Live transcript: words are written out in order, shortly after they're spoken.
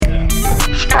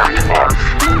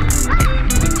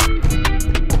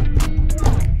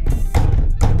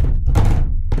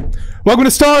Welcome to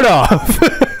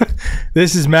StartOff.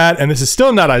 This is Matt, and this is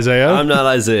still not Isaiah. I'm not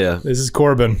Isaiah. This is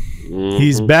Korben. Mm-hmm.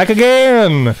 He's back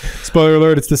again. Spoiler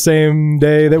alert, it's the same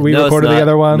day that we recorded the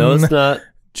other one. No, it's not.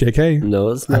 JK. No,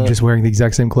 it's not. I'm just wearing the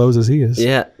exact same clothes as he is.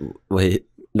 Yeah. Wait,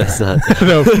 that's not.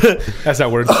 No, that's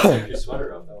not words. Your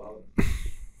sweater off, though.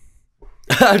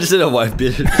 I'm just in a wife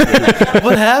beater.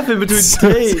 What happened between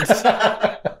dates?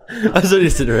 I was already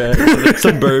sitting around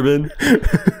some bourbon.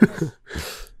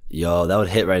 Yo, that would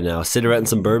hit right now. Cigarette and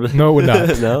some bourbon. No, it would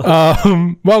not. No.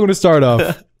 Welcome to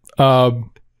StartOff.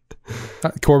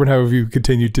 Korben, how have you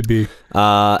continued to be?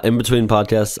 In between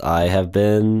podcasts, I have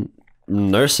been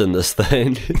nursing this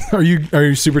thing. Are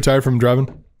you super tired from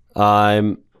driving?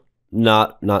 I'm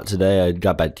not today. I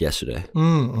got back yesterday.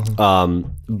 Mm-hmm.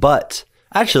 But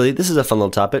actually, this is a fun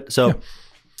little topic. So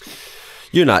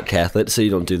you're not Catholic, so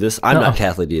you don't do this. I'm not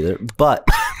Catholic either. But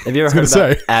have you ever heard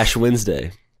about Ash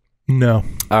Wednesday? No.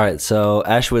 All right, so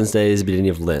Ash Wednesday is the beginning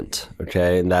of Lent,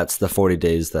 okay? And that's the 40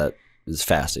 days that is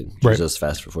fasting. Jesus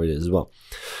fasted for 40 days as well.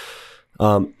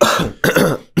 Get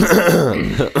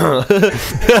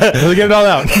it all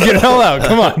out. Get it all out.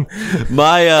 Come on.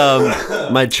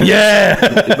 My church.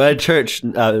 Yeah. My church,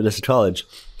 this is college.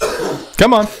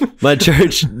 Come on. My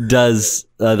church does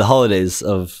the holidays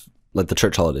of, like the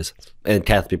church holidays. And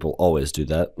Catholic people always do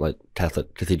that. Like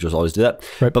Catholic cathedrals always do that.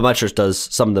 Right. But my church does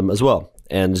some of them as well.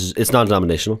 And it's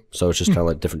non-denominational, so it's just kind of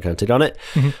like different kind of take on it.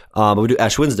 Mm-hmm. But we do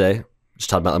Ash Wednesday, just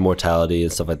talk about immortality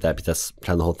and stuff like that, because that's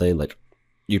kind of the whole thing. Like,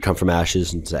 you come from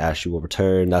ashes, and to ash you will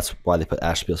return. That's why they put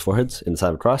ash on people's foreheads inside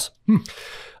of a cross.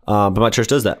 But my church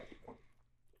does that.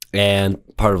 And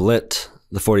part of Lent,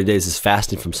 the 40 days, is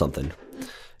fasting from something.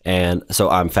 And so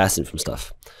I'm fasting from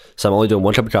stuff. So I'm only doing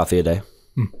 1 cup of coffee a day.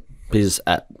 Because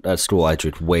at school, I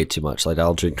drink way too much. Like,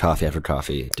 I'll drink coffee after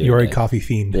coffee. You're a coffee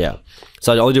fiend. Yeah.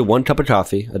 So I only do 1 cup of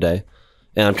coffee a day.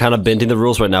 And I'm kind of bending the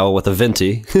rules right now with a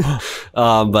venti.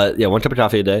 But yeah, 1 cup of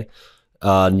coffee a day.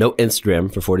 No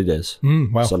Instagram for 40 days.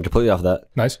 Wow. So I'm completely off of that.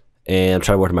 Nice. And I'm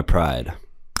trying to work on my pride.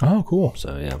 Oh, cool.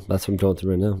 So yeah, that's what I'm going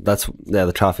through right now.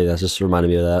 The coffee, that's just reminded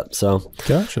me of that. So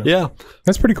gotcha. Yeah.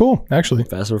 That's pretty cool, actually.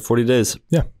 Fasting for 40 days.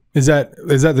 Yeah. Is that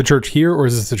the church here, or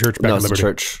is this the church back in Liberty? No, it's the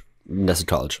church. Nested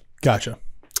College. Gotcha.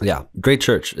 Yeah, great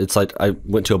church. It's like I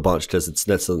went to a bunch because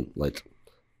that's like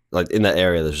in that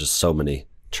area. There's just so many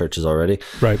churches already.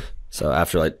 Right. So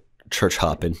after like church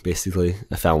hopping, basically,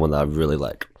 I found one that I really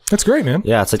like. That's great, man.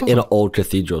 Yeah, it's like in an old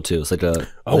cathedral too. It's like a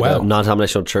a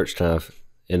non-denominational church kind of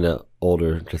in an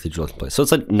older cathedral place. So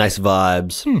it's like nice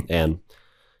vibes and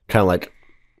kind of like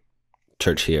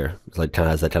church here. It's like kind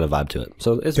of has that kind of vibe to it.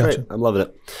 So it's great. I'm loving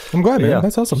it. I'm glad, man. Yeah.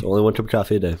 That's awesome. So only 1 cup of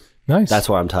coffee a day. Nice. That's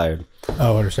why I'm tired.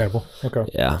 Oh, understandable. Okay.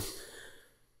 Yeah.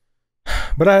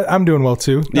 But I'm doing well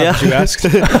too. Not that you asked.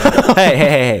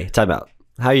 Hey. Time out.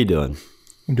 How you doing?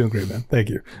 I'm doing great, man. Thank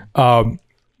you.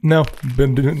 No,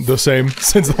 been doing the same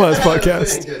since the last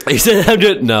podcast. You said I'm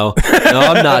good. No,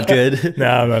 I'm not good. No,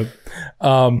 I'm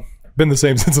not. Been the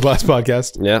same since the last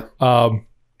podcast. Yeah.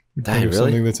 Dang,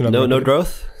 really? That's no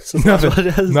growth?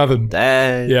 Nothing.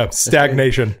 Dang. Yeah,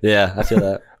 stagnation. Yeah, I feel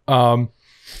that.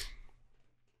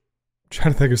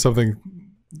 Trying to think of something,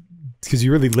 because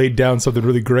you really laid down something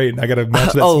really great, and I got to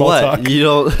match that small talk. You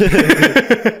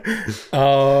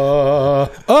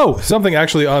don't. Something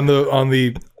actually on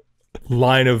the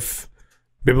line of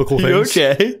biblical things. You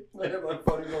okay?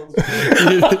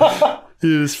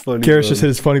 He was funny. Karis just hit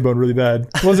his funny bone really bad.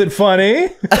 Was it funny?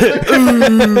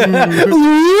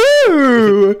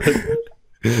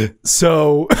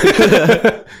 So,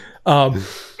 on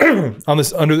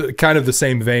this, under kind of the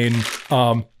same vein,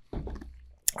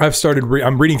 I've started.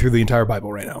 I'm reading through the entire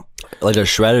Bible right now. Like a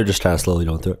shred, or just kind of slowly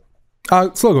going through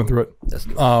it? Slow going through it. That's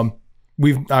good.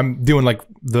 I'm doing like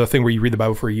the thing where you read the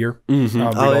Bible for a year.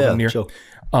 Mm-hmm. Sure.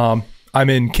 I'm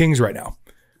in Kings right now.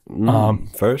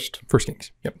 First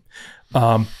Kings. Yep.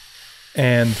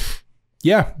 And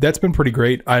yeah, that's been pretty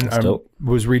great. I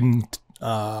was reading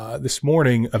this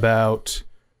morning about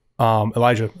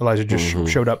Elijah. Elijah just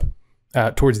showed up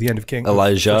towards the end of Kings.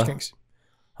 Kings.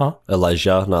 Huh?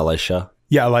 Elijah, not Elisha.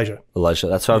 Yeah, Elijah. That's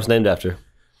what I was named after.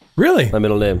 Really? My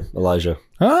middle name, Elijah.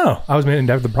 Oh, I was named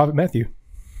after the prophet Matthew.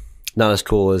 Not as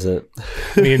cool, is it?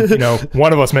 I mean,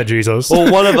 one of us met Jesus.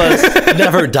 Well, one of us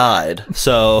never died,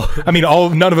 so... I mean,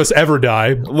 none of us ever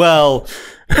die. Well,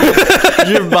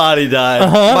 your body died.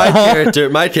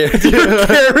 My character. Your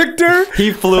character?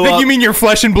 He flew up. You mean your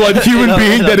flesh and blood human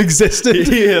being that existed?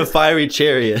 He had a fiery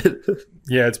chariot.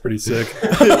 Yeah, it's pretty sick.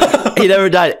 He never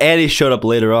died, and he showed up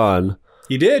later on.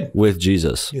 He did. with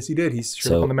Jesus. Yes, he did. He's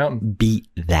straight up on the mountain. Beat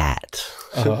that.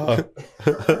 All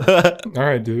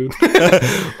right, dude.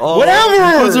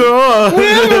 Whatever.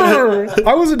 Whatever.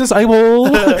 I was a disciple.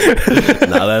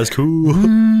 Not as cool.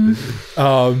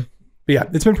 But yeah,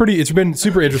 it's been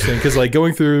super interesting because like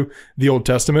going through the Old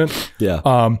Testament. Yeah.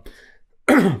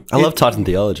 I love talking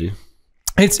theology.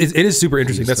 It is super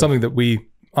interesting. That's something that we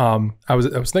I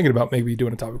was thinking about maybe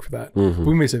doing a topic for that. Mm-hmm.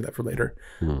 We may save that for later.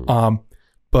 Mm-hmm.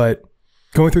 But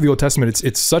going through the Old Testament,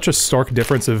 it's such a stark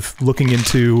difference of looking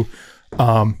into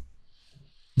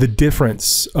the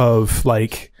difference of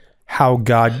like how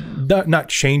God not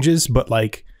changes, but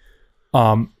like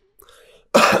the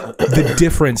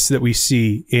difference that we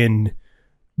see in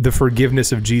the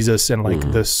forgiveness of Jesus and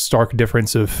like the stark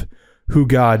difference of who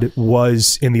God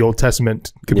was in the Old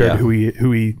Testament compared to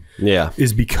who he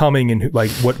is becoming and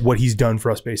like what he's done for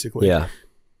us basically. Yeah.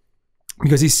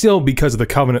 Because he's still, because of the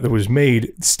covenant that was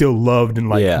made, still loved and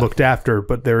like looked after,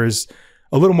 but there is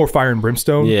a little more fire and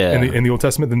brimstone in the Old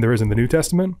Testament than there is in the New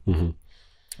Testament,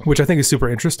 which I think is super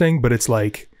interesting. But it's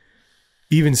like,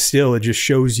 even still, it just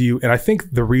shows you. And I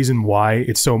think the reason why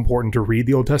it's so important to read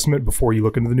the Old Testament before you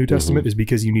look into the New Testament is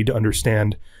because you need to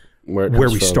understand where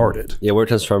we started. Yeah, where it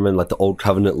comes from and like the Old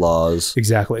Covenant laws.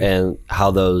 Exactly. And how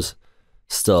those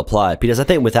still apply. Because I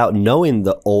think without knowing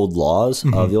the old laws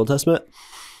of the Old Testament,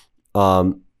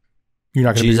 you're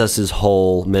not Jesus's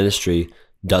whole ministry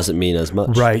doesn't mean as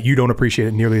much. Right. You don't appreciate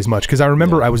it nearly as much. Because I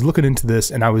remember I was looking into this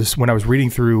and when I was reading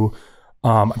through,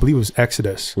 I believe it was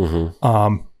Exodus,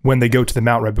 when they go to the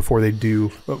mount right before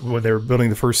when they're building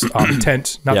the first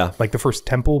tent, not like the first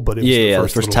temple, but it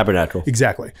was the first tabernacle.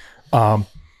 Exactly.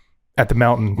 At the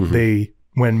mountain,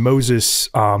 when Moses,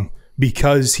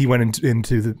 because he went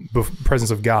into the presence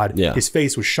of God, his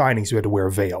face was shining, so he had to wear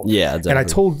a veil. Yeah, exactly. And I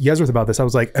told Yezreth about this. I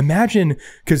was like, imagine,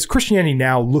 because Christianity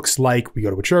now looks like we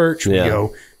go to a church, we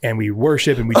go and we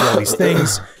worship and we do all these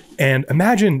things. And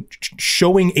imagine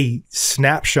showing a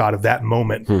snapshot of that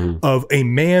moment of a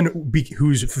man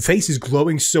whose face is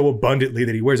glowing so abundantly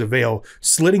that he wears a veil,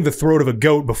 slitting the throat of a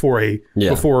goat before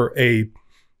a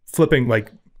flipping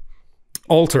like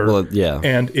altar,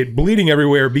 and it bleeding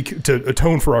everywhere to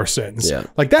atone for our sins.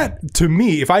 Like that, to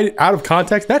me, if I out of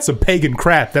context, that's some pagan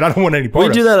crap that I don't want any part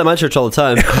of. We do that at my church all the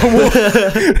time.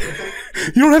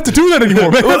 You don't have to do that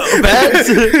anymore, man.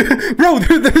 Bro,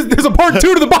 there's a part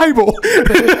 2 to the Bible.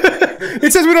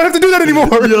 It says we don't have to do that anymore.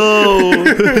 Yo,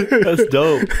 that's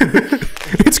dope.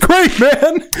 It's great,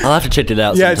 man. I'll have to check it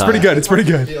out sometime. It's pretty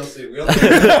good.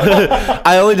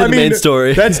 I only did the main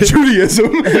story. That's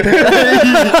Judaism.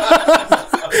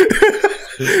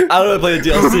 I don't want to play the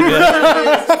DLC, man.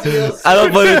 I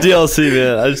don't play the DLC,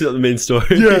 man. I just got the main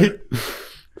story.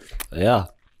 Yeah.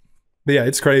 But yeah,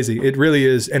 it's crazy. It really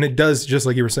is. And it does, just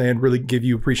like you were saying, really give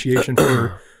you appreciation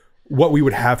for what we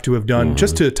would have to have done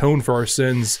just to atone for our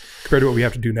sins compared to what we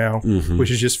have to do now, which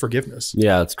is just forgiveness.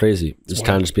 Yeah, it's crazy. It's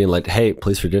kind of just being like, hey,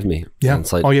 please forgive me. Yeah. And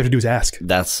it's like, all you have to do is ask.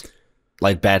 That's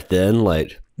like back then,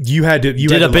 like you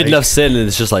did a big enough sin, and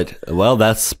it's just like, well,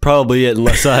 that's probably it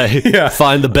unless I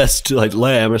find the best like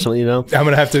lamb or something, you know? I'm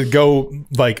going to have to go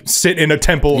like sit in a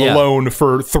temple alone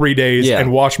for 3 days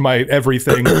and wash my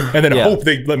everything and then hope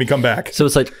they let me come back. So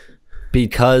it's like,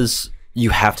 because they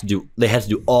have to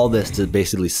do all this to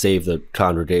basically save the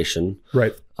congregation.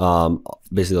 Right.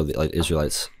 Basically like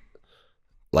Israelites,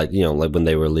 like, you know, like when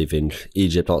they were leaving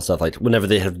Egypt, all that stuff, like whenever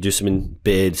they had to do something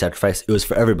big sacrifice, it was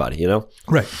for everybody, you know?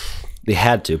 Right. They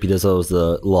had to, because that was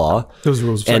the law. Those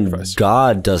rules of sacrifice. And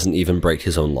God doesn't even break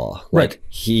his own law. Right. Like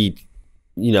he,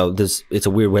 you know, it's a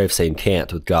weird way of saying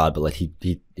can't with God, but like he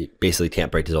basically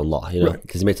can't break his own law, you know,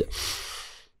 because he makes it,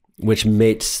 which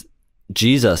makes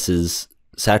Jesus's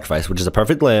sacrifice, which is a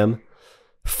perfect lamb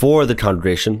for the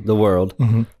congregation, the world,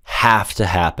 have to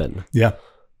happen. Yeah.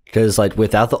 Because like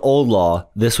without the old law,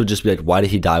 this would just be like, why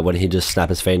did he die? Why didn't he just snap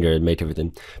his finger and make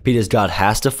everything? Because God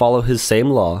has to follow his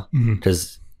same law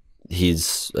because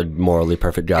he's a morally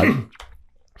perfect God.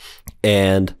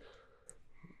 And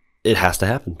it has to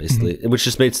happen, basically, which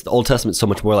just makes the Old Testament so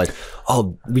much more like,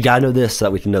 oh, we got to know this so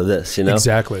that we can know this, you know?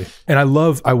 Exactly. And I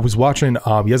was watching,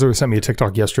 Yezreth sent me a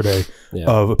TikTok yesterday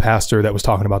of a pastor that was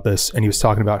talking about this. And he was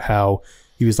talking about how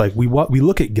he was like, we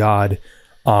look at God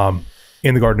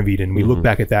in the Garden of Eden. We look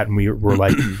back at that and we were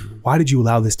like, why did you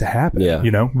allow this to happen? Yeah.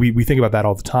 You know, we think about that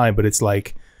all the time, but it's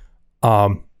like,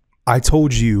 I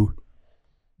told you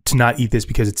to not eat this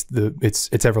because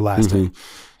it's everlasting.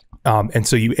 And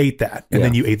so you ate that, and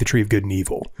then you ate the tree of good and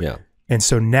evil. Yeah. And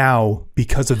so now,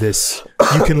 because of this,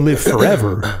 you can live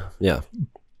forever. Yeah.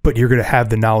 But you're going to have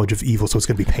the knowledge of evil, so it's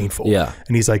going to be painful. Yeah.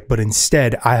 And he's like, but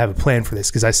instead, I have a plan for this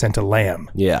because I sent a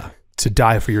lamb. Yeah. to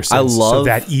die for your sins so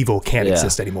that evil can't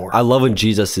exist anymore. I love when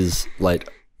Jesus is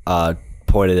like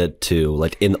pointed it to,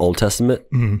 like in the Old Testament,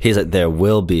 he's like, there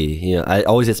will be, you know, it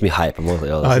always gets me hype. I'm like,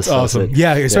 oh, it's awesome.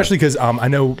 Yeah, especially because I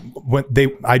know when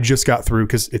I just got through,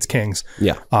 because it's Kings,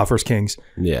 First Kings.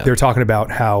 Yeah, they're talking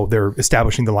about how they're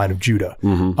establishing the line of Judah.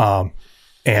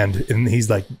 And he's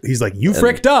like, you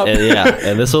fricked up.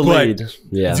 And this will lead.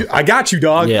 Yeah, I got you,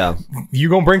 dog. Yeah, you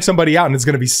gonna bring somebody out and it's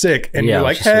gonna be sick. And you're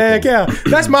like, heck yeah,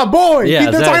 that's my boy.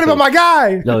 They're talking about my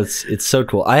guy. No, it's so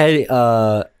cool.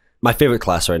 I my favorite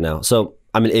class right now. So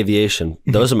I'm in aviation.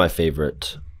 Those are my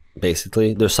favorite.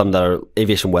 Basically, there's some that are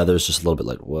aviation weather is just a little bit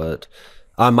like what.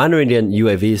 I'm minoring in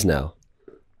UAVs now.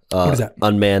 What is that?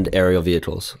 Unmanned aerial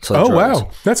vehicles. So drones.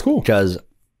 Wow, that's cool. Because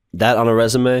that on a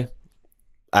resume,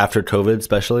 after COVID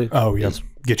especially,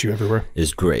 get you everywhere,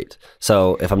 is great.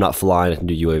 So if I'm not flying, I can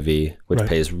do UAV, which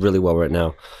pays really well right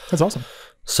now. That's awesome.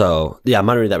 So yeah, I'm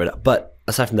monitoring that right now. But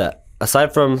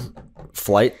aside from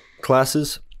flight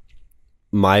classes,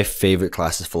 my favorite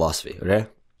class is philosophy. Okay,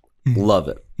 love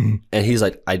it. And he's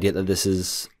like, I get that this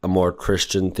is a more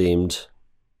Christian themed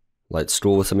like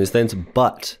school with some of these things,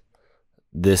 but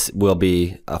this will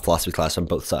be a philosophy class on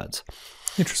both sides.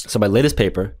 Interesting. So my latest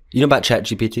paper, you know about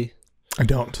ChatGPT? I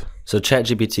don't. So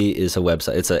ChatGPT is a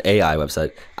website. It's an AI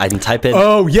website. I can type in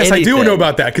yes, anything. I do know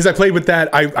about that because I played with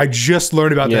that. I just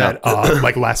learned about that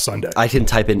like last Sunday. I can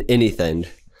type in anything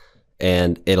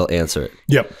and it'll answer it.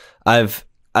 Yep.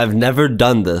 I've never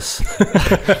done this,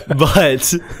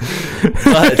 but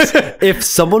if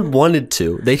someone wanted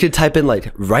to, they could type in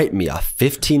like, write me a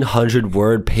 1,500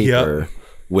 word paper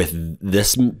with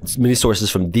this many sources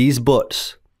from these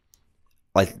books,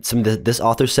 like this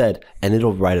author said, and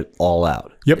it'll write it all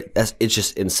out. Yep. It's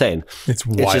just insane. It's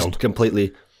wild. It's just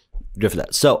completely different.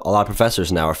 That. So a lot of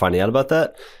professors now are finding out about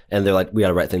that, and they're like, we got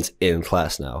to write things in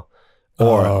class now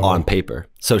or on paper.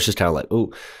 So it's just kind of like,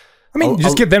 ooh. I mean,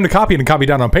 just get them to copy it and copy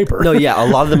down on paper. No, yeah. A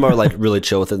lot of them are like really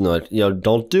chill with it. And they're like, you know,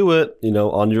 don't do it, you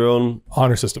know, on your own.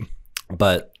 Honor system.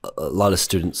 But a lot of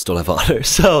students don't have honor.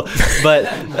 So, but.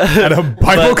 At a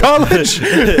Bible college?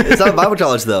 It's not a Bible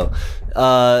college, though.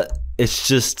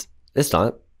 It's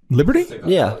not. Liberty?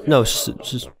 Yeah. No, it's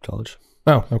just college.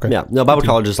 Oh, okay. Yeah. No, Bible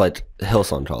college is like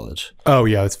Hillsong College. Oh,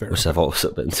 yeah, that's fair. Which I've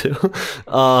also been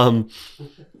to.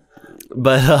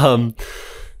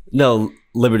 No,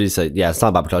 Liberty's like, yeah, it's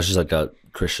not Bible college. It's just like a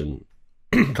Christian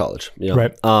college. You know?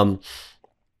 Right.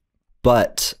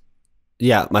 But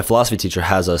yeah, my philosophy teacher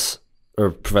has us,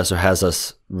 or professor has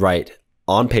us write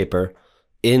on paper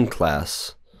in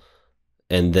class,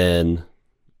 and then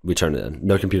we turn it in.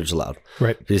 No computers allowed.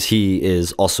 Right. Because he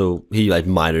like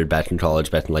minored back in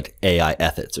college, back in like AI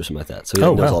ethics or something like that. So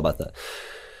he knows all about that.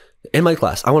 In my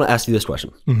class, I want to ask you this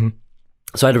question.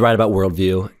 So I had to write about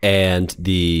worldview and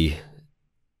the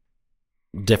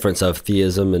difference of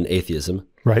theism and atheism.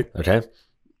 Right. Okay.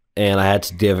 And I had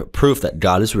to give proof that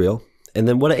God is real, and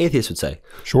then what an atheist would say.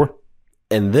 Sure.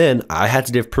 And then I had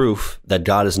to give proof that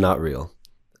God is not real,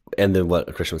 and then what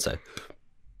a Christian would say.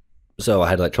 So I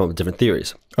had to like come up with different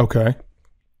theories. Okay.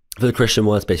 For the Christian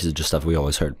one, it's basically just stuff we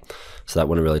always heard. So that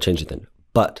wouldn't really change anything.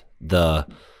 But the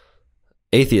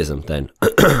atheism thing,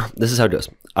 this is how it goes.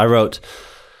 I wrote,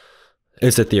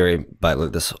 it's a theory by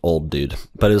like this old dude,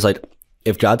 but it was like,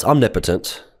 if God's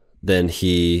omnipotent, then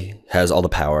he has all the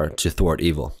power to thwart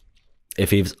evil.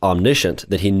 If he's omniscient,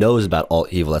 then he knows about all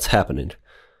evil that's happening.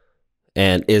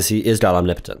 And is God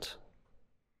omnipotent?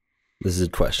 This is a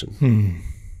question.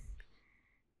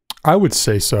 I would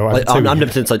say so. Like,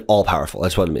 omnipotence, like all powerful.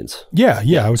 That's what it means. Yeah,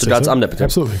 I would say so. God's omnipotent.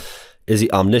 Absolutely. Is he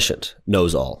omniscient?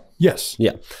 Knows all. Yes.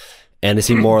 Yeah. And is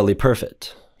he morally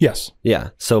perfect? Yes. Yeah.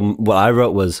 So what I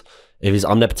wrote was, if he's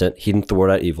omnipotent, he can thwart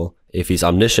out evil. If he's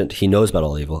omniscient, he knows about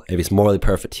all evil. If he's morally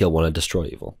perfect, he'll want to destroy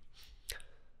evil.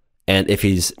 And if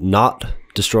he's not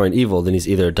destroying evil, then he's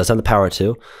either doesn't have the power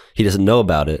to, he doesn't know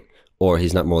about it, or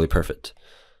he's not morally perfect.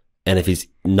 And if he's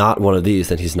not one of these,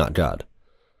 then he's not God.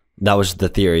 That was the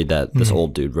theory that this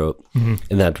old dude wrote. And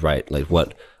that's right, like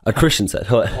what a Christian said.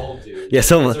 Old dude. Yeah,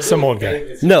 some old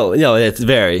guy. No, it's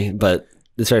very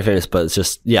famous, but it's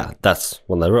just, yeah, that's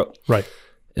one that I wrote. Right.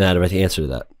 And I had to write the answer to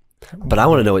that. But I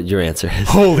want to know what your answer is.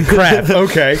 Holy crap.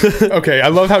 Okay. I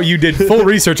love how you did full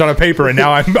research on a paper and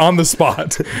now I'm on the spot.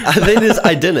 The thing is,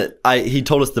 I didn't. He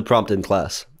told us the prompt in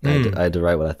class. I had to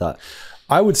write what I thought.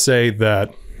 I would say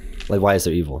that... Like, why is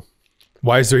there evil?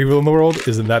 Why is there evil in the world?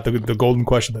 Isn't that the golden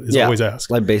question that is always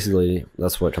asked? Like, basically,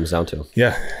 that's what it comes down to.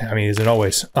 Yeah. I mean, isn't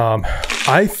always.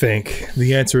 I think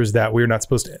the answer is that we're not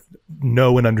supposed to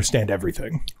know and understand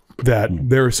everything. That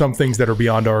there are some things that are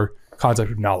beyond our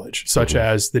concept of knowledge, such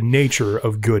as the nature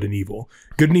of good and evil.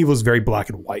 Good and evil is very black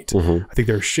and white. I think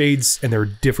there are shades and there are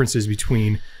differences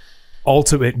between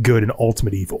ultimate good and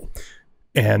ultimate evil.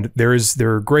 And there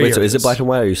are gray areas. So is it black and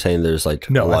white, or are you saying there's like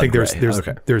no? I think there's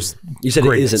You said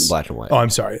gradients. it isn't black and white. Oh, I'm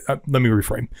sorry. Let me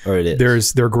reframe. Or it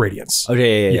is. There are gradients.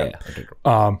 Okay, yeah. Okay,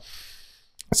 cool.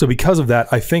 So because of that,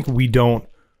 I think we don't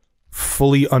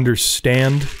fully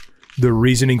understand the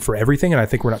reasoning for everything, and I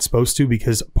think we're not supposed to,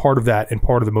 because part of that and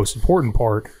part of the most important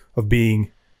part of being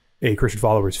a Christian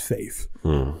follower is faith.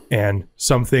 And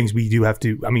some things we do have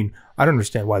to, I mean, I don't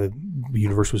understand why the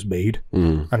universe was made. I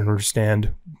don't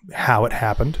understand how it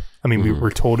happened. I mean, we were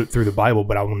told it through the Bible,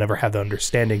 but I will never have the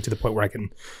understanding to the point where I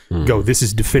can go, this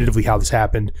is definitively how this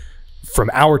happened. From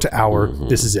hour to hour,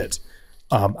 this is it.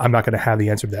 I'm not going to have the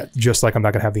answer to that, just like I'm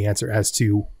not going to have the answer as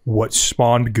to what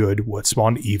spawned good, what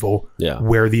spawned evil,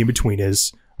 where the in-between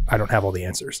is. I don't have all the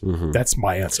answers. That's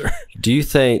my answer. Do you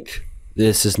think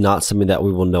this is not something that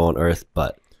we will know on earth,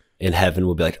 but in heaven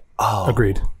we'll be like, oh.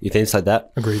 Agreed. You think it's like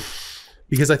that? Agreed.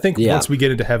 Because I think once we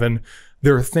get into heaven,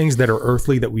 there are things that are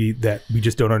earthly that we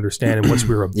just don't understand. And once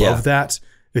we're above that,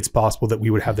 it's possible that we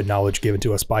would have the knowledge given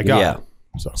to us by God. Yeah.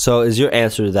 So is your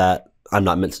answer that I'm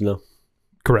not meant to know?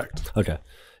 Correct. Okay.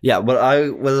 Yeah, what I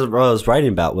was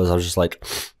writing about was I was just like,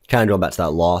 kind of going back to that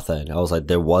law thing. I was like,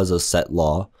 there was a set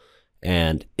law,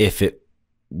 and if it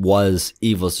was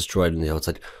evil is destroyed, and it's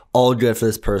like all good for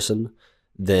this person,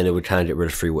 then it would kind of get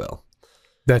rid of free will.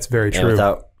 That's very true. And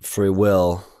without free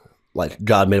will, like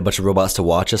God made a bunch of robots to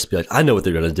watch us, be like, I know what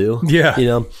they're gonna do.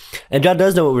 Yeah. And God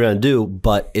does know what we're gonna do,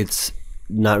 but it's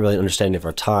not really an understanding of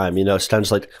our time. It's kind of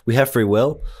just like we have free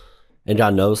will, and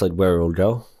God knows like where we'll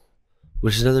go.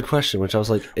 Which is another question, which I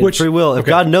was like, free will, if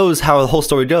God knows how the whole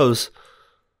story goes,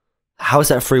 how is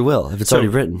that free will if it's already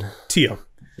written? Tio.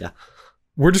 Yeah.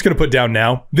 We're just going to put down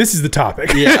now. This is the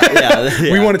topic. Yeah.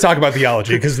 We want to talk about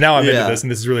theology because now I'm into this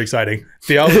and this is really exciting.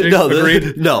 Theology, agreed?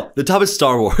 The topic is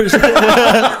Star Wars.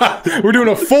 We're doing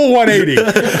a full 180.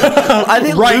 I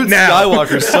think Luke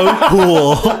Skywalker's so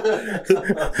cool.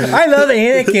 I love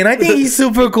Anakin. I think he's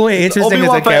super cool and interesting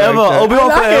Obi-Wan as a character.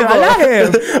 I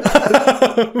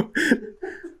love him.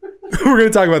 We're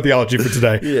going to talk about theology for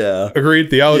today. Yeah. Agreed?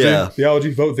 Theology? Yeah.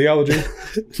 Theology? Vote theology?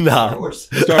 Nah. Star Wars.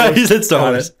 He said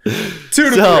Star Wars. 2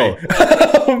 to 3.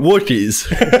 Wookiees.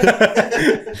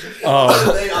 Are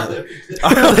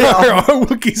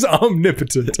Wookiees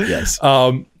omnipotent? Yes.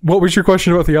 What was your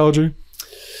question about theology?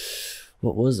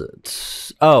 What was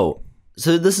it? Oh,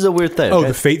 so this is a weird thing. Oh,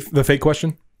 okay? the fate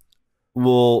question?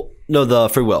 Well, no, the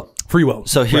free will. Free will.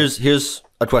 So here's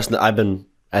a question that I've been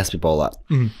asking people a lot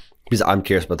because I'm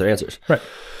curious about their answers. Right.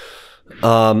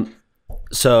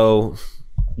 So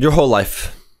your whole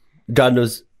life, God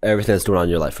knows everything that's going on in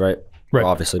your life, right? Right.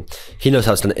 Well, obviously, He knows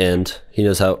how it's going to end. He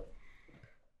knows how.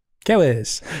 He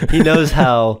knows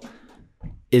how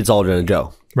it's all going to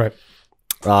go. Right.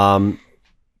 God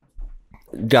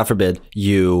forbid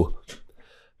you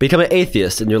become an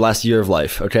atheist in your last year of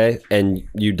life, okay? And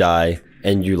you die,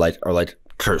 and you are like,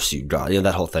 curse you, God.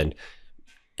 That whole thing.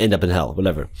 End up in hell,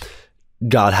 whatever.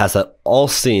 God has that all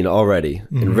seen already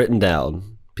and written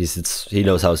down because He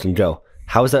knows how it's going to go.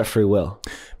 How is that free will?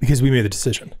 Because we made the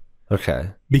decision. Okay.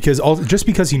 Because just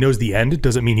because He knows the end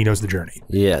doesn't mean He knows the journey.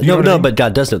 Yeah. You know what I mean? But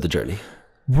God does know the journey.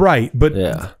 Right. But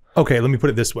yeah. Okay, let me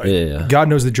put it this way. Yeah. God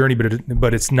knows the journey,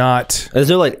 but it's not. And there's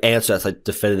no answer that's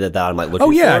definitive that I'm looking for. Oh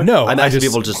yeah, no. I'm asking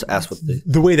people to just ask what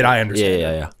the way that I understand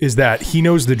it is that He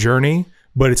knows the journey,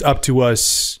 but it's up to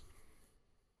us.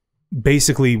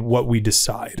 Basically, what we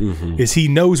decide is He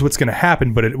knows what's going to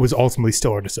happen, but it was ultimately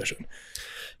still our decision.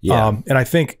 Yeah. And I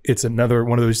think it's another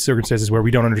one of those circumstances where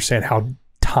we don't understand how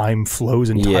time flows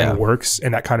and time works,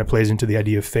 and that kind of plays into the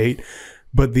idea of fate.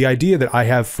 But the idea that I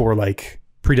have for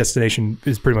predestination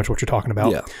is pretty much what you're talking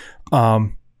about. Yeah.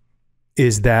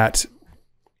 Is that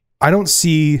I don't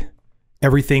see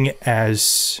everything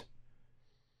as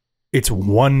it's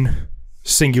one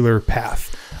singular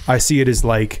path. I see it as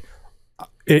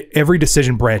every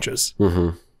decision branches,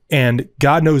 and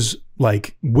God knows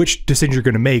which decision you're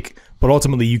going to make, but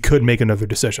ultimately you could make another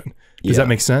decision. Does that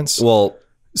make sense? Well,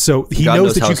 so He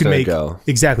knows that you can make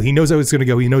exactly. He knows how it's going to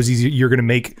go. He knows you're going to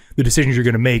make the decisions you're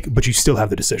going to make, but you still have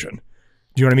the decision.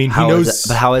 Do you know what I mean? He knows.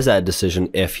 But how is that a decision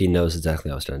if He knows exactly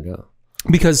how it's going to go?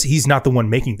 Because He's not the one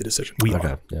making the decision. We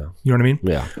are. Yeah. You know what I mean?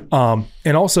 Yeah.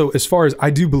 And also, as far as I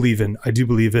do believe in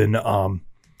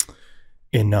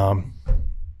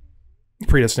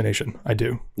predestination. I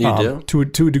do. You do?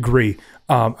 To a degree.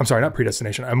 I'm sorry, not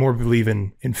predestination. I more believe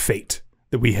in fate,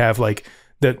 that we have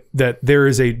that there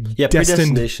is a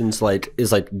destined. Predestination's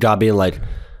is God being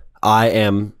I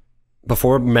am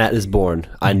before Matt is born,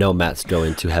 I know Matt's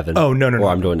going to heaven. Oh, no. Or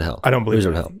I'm going to hell. I don't believe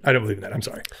in hell. I don't believe in that. I'm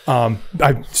sorry.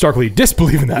 I starkly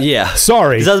disbelieve in that. Yeah.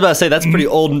 Sorry. Because I was about to say, that's pretty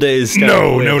olden days.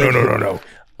 No.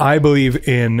 I believe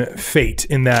in fate,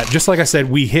 in that, just like I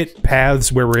said, we hit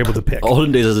paths where we're able to pick.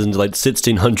 Olden days is in like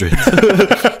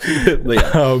 1600s. But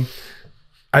yeah.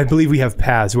 I believe we have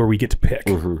paths where we get to pick.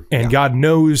 And God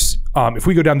knows if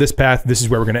we go down this path, this is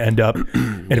where we're going to end up.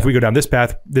 And if we go down this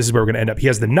path, this is where we're going to end up. He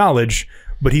has the knowledge,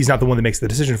 but he's not the one that makes the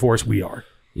decision for us. We are.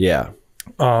 Yeah.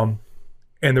 And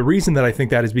the reason that I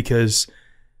think that is because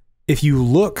if you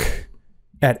look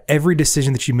at every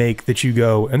decision that you make, that you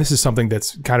go, and this is something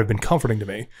that's kind of been comforting to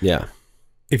me. Yeah.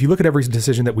 If you look at every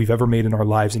decision that we've ever made in our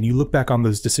lives and you look back on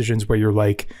those decisions where you're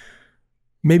like,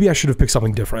 maybe I should have picked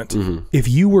something different. If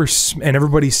you were, and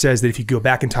everybody says that if you go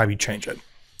back in time, you'd change it.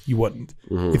 You wouldn't.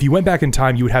 If you went back in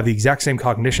time, you would have the exact same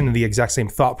cognition and the exact same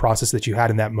thought process that you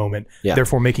had in that moment,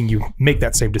 therefore making you make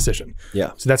that same decision.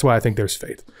 Yeah. So that's why I think there's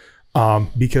faith.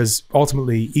 Because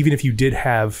ultimately, even if you did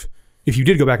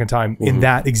go back in time, in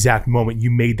that exact moment,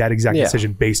 you made that exact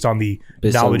decision based on the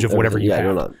knowledge of whatever you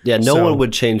had. No one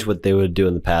would change what they would do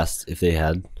in the past if they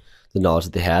had the knowledge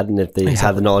that they had, and if they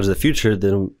have the knowledge of the future,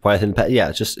 then why in the past? Yeah,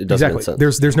 it doesn't make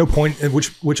sense. There's no point,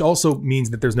 which also means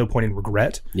that there's no point in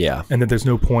regret. Yeah, and that there's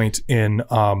no point in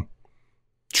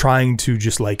trying to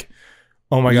just like,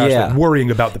 oh my gosh, like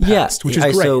worrying about the past, which is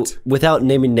great. So without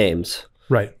naming names,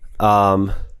 right?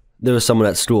 There was someone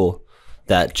at school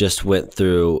that just went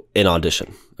through an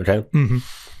audition. Okay,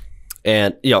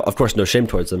 and of course, no shame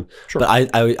towards them. Sure.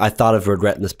 But I thought of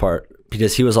regret in this part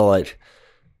because he was all like,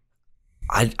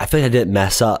 I feel like I didn't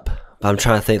mess up. But I'm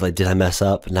trying to think, like, did I mess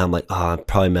up? And now I'm like, I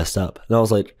probably messed up. And I was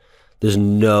like, there's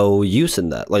no use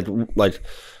in that. Like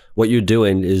what you're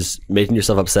doing is making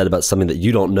yourself upset about something that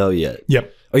you don't know yet.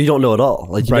 Yep. Or you don't know at all.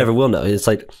 Like, you never will know. It's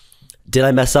like, did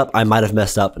I mess up? I might have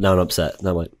messed up. Now I'm upset. And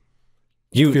I'm like,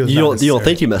 you don't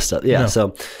think you messed up. Yeah. No.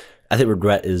 So I think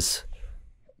regret is,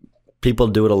 people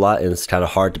do it a lot and it's kind of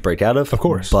hard to break out of. Of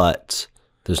course. But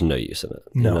there's no use in it.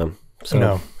 No. So,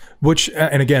 no. Which,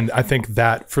 and again, I think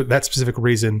that for that specific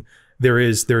reason, there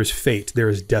is fate, there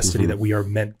is destiny that we are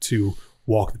meant to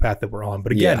walk the path that we're on.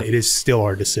 But again, it is still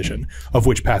our decision of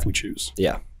which path we choose.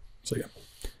 Yeah. So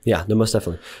yeah, no, most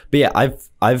definitely. But yeah,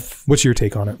 I've. What's your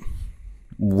take on it?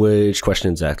 Which question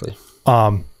exactly?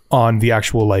 On the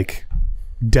actual like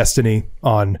destiny,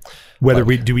 on whether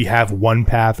do we have one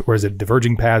path or is it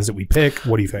diverging paths that we pick?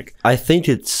 What do you think? I think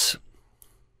it's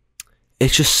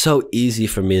just so easy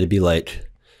for me to be like,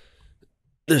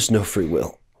 there's no free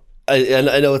will. And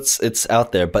I know it's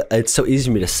out there, but it's so easy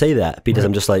for me to say that because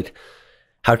I'm just like,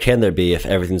 how can there be if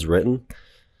everything's written?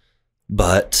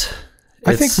 But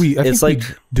I think we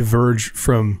diverge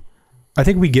from. I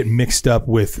think we get mixed up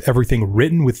with everything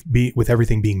written with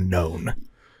everything being known.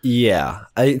 Yeah,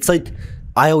 it's like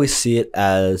I always see it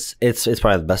as it's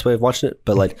probably the best way of watching it,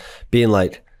 but like being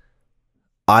like,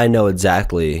 I know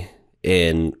exactly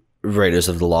in Raiders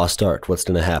of the Lost Ark what's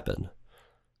going to happen.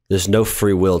 There's no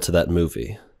free will to that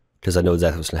movie because I know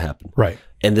exactly what's going to happen. Right.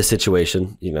 In this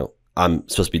situation, I'm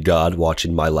supposed to be God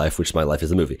watching my life, which my life is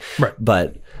the movie. Right.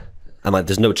 But I'm like,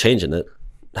 there's no change in it.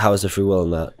 How is there free will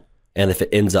in that? And if it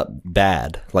ends up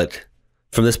bad, like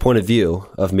from this point of view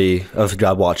of me, of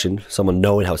God watching, someone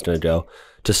knowing how it's going to go,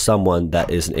 to someone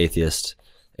that is an atheist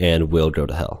and will go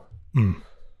to hell.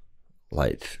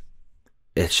 Like,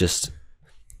 it's just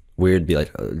weird to be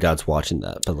like, God's watching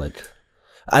that. But like,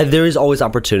 there is always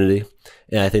opportunity,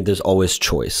 and I think there's always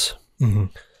choice.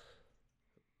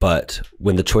 But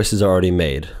when the choices are already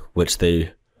made, which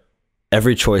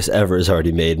every choice ever is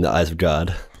already made in the eyes of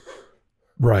God.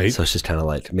 Right. So it's just kind of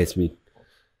like, it makes me,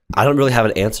 I don't really have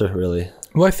an answer, really.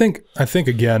 Well, I think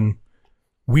again,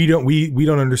 we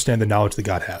don't understand the knowledge that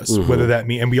God has, whether that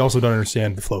mean, and we also don't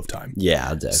understand the flow of time.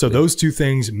 Yeah, exactly. So those two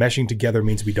things meshing together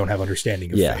means we don't have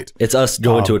understanding of fate. It's us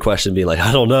going to a question being like,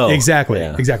 I don't know. Exactly.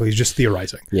 It's just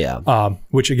theorizing. Yeah.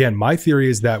 Which again, my theory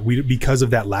is that because of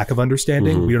that lack of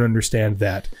understanding, we don't understand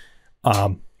that.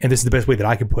 And this is the best way that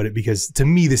I can put it, because to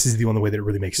me, this is the only way that it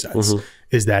really makes sense,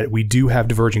 is that we do have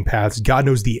diverging paths. God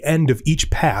knows the end of each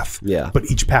path, but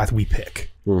each path we pick.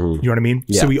 You know what I mean?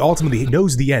 Yeah. So he ultimately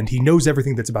knows the end. He knows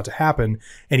everything that's about to happen,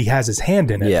 and he has his hand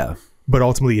in it. Yeah. But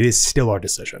ultimately, it is still our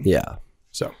decision. Yeah.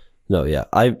 So. No, yeah.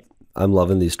 I'm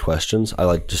loving these questions. I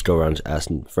like just go around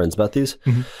asking friends about these.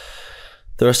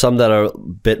 There are some that are a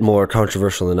bit more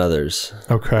controversial than others.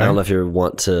 Okay. I don't know if you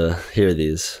want to hear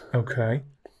these. Okay.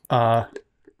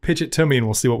 Pitch it to me and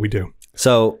we'll see what we do.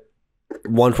 So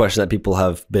one question that people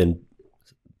have been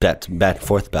back and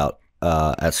forth about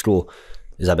at school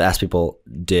is I've asked people,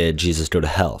 did Jesus go to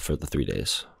hell for the 3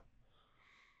 days?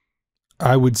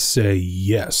 I would say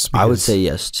yes. I would say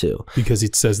yes too. Because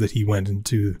it says that he went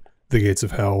into the gates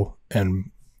of hell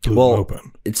and blew them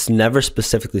open. It's never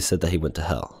specifically said that he went to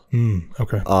hell.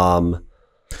 Okay.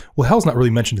 Well, hell's not really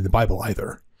mentioned in the Bible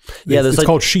either. Yeah, it's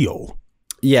called Sheol.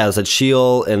 Yeah, it's like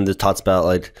Sheol, and it talks about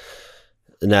like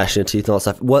gnashing of teeth and all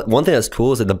that stuff. One thing that's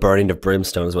cool is that the burning of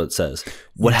brimstone is what it says.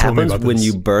 What happens when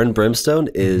you burn brimstone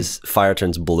is fire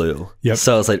turns blue. Yep.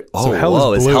 So it's like,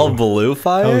 is hell blue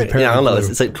fire? Yeah, I don't know.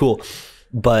 It's like cool.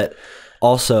 But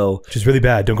also, which is really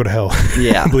bad. Don't go to hell.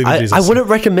 Yeah. Believe in Jesus. I wouldn't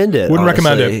recommend it. Wouldn't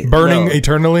recommend it. Burning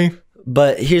eternally.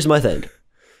 But here's my thing.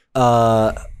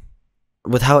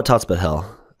 With how it talks about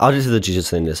hell, I'll get to the Jesus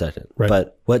thing in a second. Right.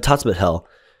 But what it talks about hell,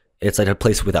 it's like a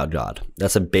place without God.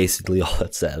 That's basically all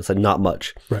it says. It's like not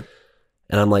much. Right.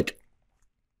 And I'm like,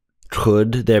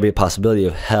 could there be a possibility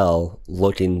of hell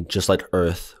looking just like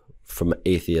Earth from an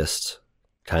atheist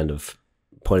kind of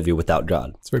point of view without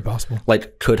God? It's very possible.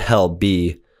 Like, could hell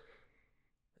be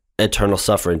eternal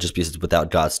suffering just because it's without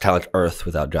God? It's kind of like Earth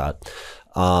without God.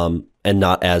 And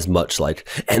not as much like,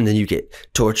 and then you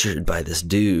get tortured by this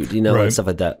dude, and stuff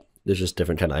like that. There's just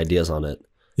different kind of ideas on it.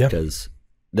 Yeah. Because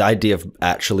the idea of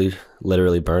actually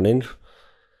literally burning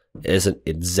isn't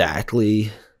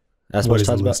exactly as much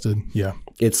talked about. Yeah.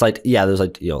 It's like, there's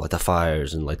like, like the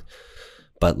fires and like,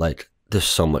 but like there's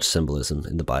so much symbolism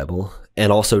in the Bible.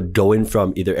 And also going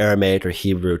from either Aramaic or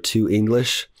Hebrew to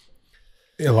English.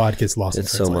 A lot gets lost in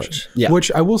translation. So much. Yeah.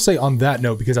 Which I will say on that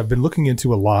note, because I've been looking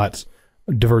into a lot,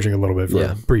 diverging a little bit for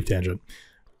a brief tangent,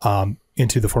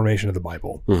 into the formation of the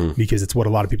Bible, because it's what a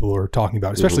lot of people are talking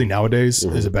about, especially nowadays,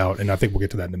 is about, and I think we'll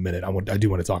get to that in a minute. I do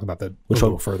want to talk about that a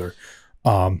little further.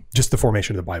 Just the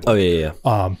formation of the Bible. Oh yeah.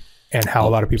 And how a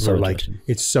lot of people are like,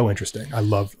 it's so interesting. I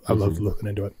love looking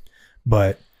into it.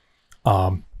 But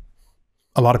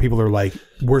a lot of people are like,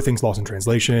 were things lost in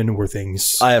translation? Were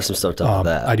things... I have some stuff to talk about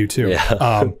that. I do too.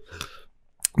 Yeah.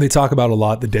 They talk about a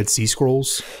lot the Dead Sea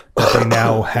Scrolls that they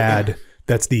now had.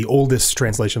 That's the oldest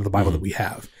translation of the Bible that we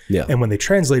have. Yeah. And when they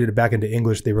translated it back into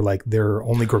English, they were like, there are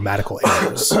only grammatical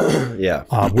errors. Yeah.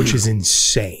 Which is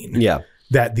insane. Yeah.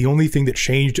 That the only thing that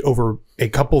changed over a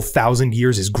couple thousand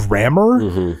years is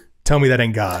grammar. Tell me that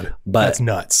ain't God. But that's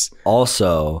nuts.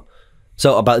 Also,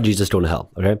 so about Jesus going to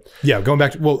hell, okay? Yeah, going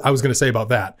back to, I was going to say about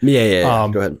that. Yeah.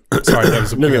 Go ahead. Sorry, that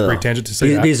was a great tangent to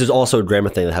say that. Because there's also a grammar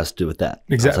thing that has to do with that.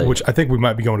 Exactly, which I think we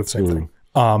might be going to the same thing.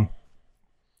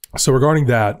 So regarding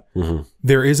that,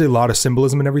 there is a lot of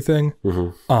symbolism and everything.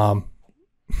 And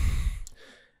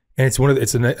it's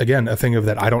again, a thing of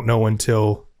that I don't know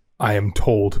until I am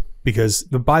told, because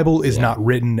the Bible is not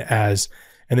written as,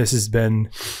 and this has been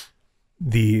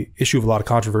the issue of a lot of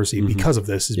controversy because of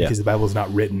this, is because the Bible is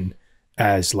not written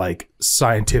as like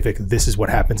scientific, this is what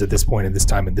happens at this point in this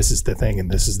time, and this is the thing, and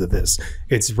this is the this.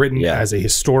 It's written as a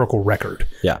historical record,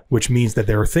 which means that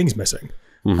there are things missing.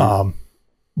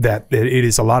 That it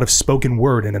is a lot of spoken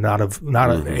word and not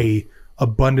a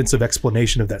abundance of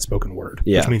explanation of that spoken word,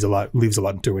 which means leaves a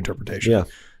lot to interpretation. Yeah.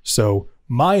 So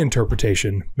my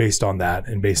interpretation based on that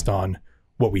and based on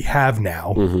what we have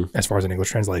now, as far as an English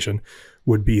translation,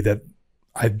 would be that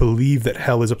I believe that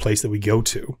hell is a place that we go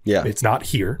to. Yeah. It's not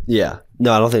here. Yeah.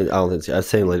 No, I don't think so. I was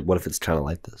saying, like, what if it's kind of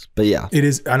like this? But yeah. It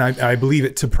is, and I believe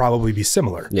it to probably be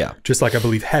similar. Yeah. Just like I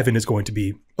believe heaven is going to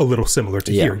be a little similar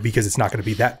to here, because it's not going to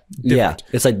be that different. Yeah.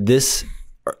 It's like this,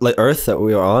 like Earth that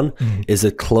we are on is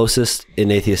the closest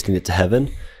an atheist can get to heaven,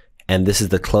 and this is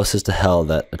the closest to hell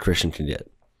that a Christian can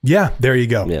get. Yeah, there you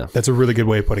go. Yeah. That's a really good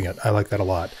way of putting it. I like that a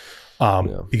lot.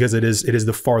 Because it is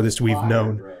the farthest we've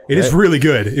known. It is really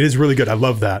good. It is really good. I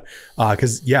love that.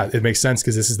 Because it makes sense,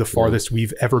 because this is the farthest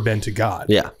we've ever been to God.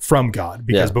 Yeah. From God,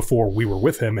 because before we were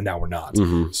with him and now we're not.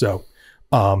 So,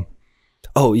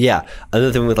 oh yeah.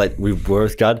 Another thing with like we were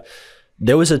with God,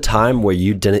 there was a time where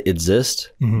you didn't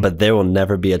exist, but there will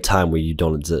never be a time where you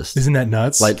don't exist. Isn't that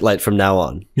nuts? Like from now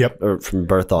on. Yep. Or from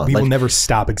birth on. We will never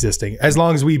stop existing as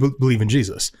long as we believe in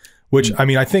Jesus. Which, I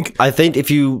mean, I think if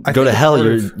you go to hell,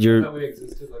 you're we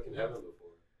existed like in heaven before.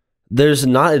 There's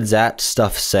not exact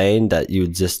stuff saying that you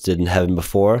existed in heaven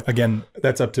before. Again,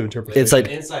 that's up to interpretation. It's like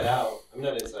Inside Out. I'm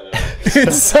not Inside Out.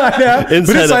 Inside Out. But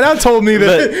Inside Out told me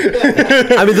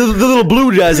that. I mean, the little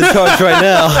blue guy's in charge right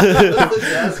now. That's the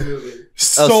jazz movie.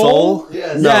 Soul?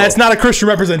 Yeah, no. It's not a Christian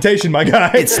representation, my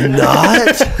guy. It's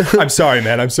not. I'm sorry,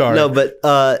 man. I'm sorry. No, but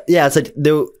it's like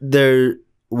there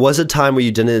was a time where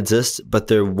you didn't exist, but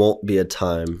there won't be a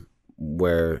time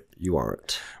where you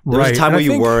aren't. There's a time where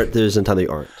you weren't, there's a time that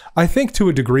you aren't. I think to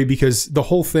a degree, because the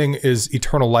whole thing is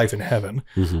eternal life in heaven.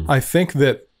 I think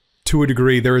that to a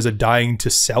degree, there is a dying to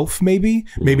self, maybe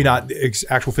not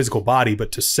actual physical body,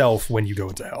 but to self when you go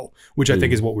into hell, which I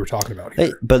think is what we're talking about here.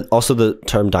 Hey, but also the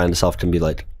term dying to self can be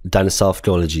like dying to self,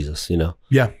 going to Jesus, you know?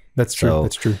 Yeah, that's true. So,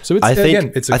 that's true. So it's, I think,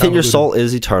 again, it's a I think your soul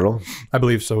is eternal. I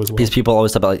believe so as well. Because people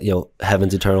always talk about, like, you know,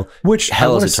 heaven's eternal. Which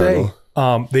hell I is eternal.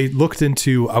 Say, they looked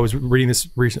into, I was reading this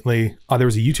recently. There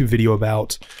was a YouTube video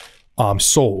about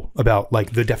soul, about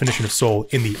like the definition of soul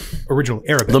in the original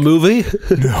Arabic. The movie?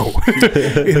 No.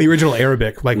 In the original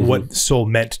Arabic, like what soul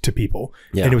meant to people.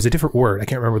 Yeah. And it was a different word. I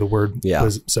can't remember the word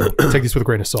was. So take this with a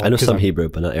grain of salt. I know some Hebrew,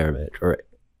 but not Aramaic or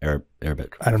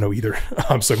Arabic. I don't know either.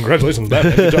 So congratulations on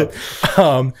that. Good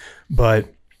job.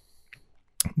 But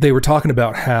they were talking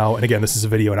about how, and again, this is a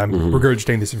video, and I'm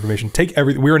regurgitating this information. Take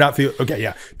everything. We are not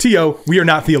we are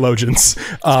not theologians.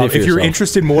 If you're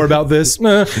interested more about this,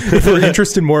 if you're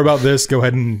interested more about this, go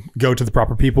ahead and go to the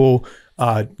proper people.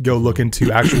 Go look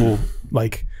into actual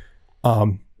like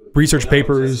research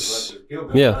papers.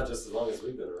 Not just as long as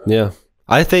we've been around. Yeah,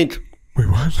 I think. Wait,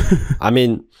 what? I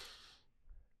mean,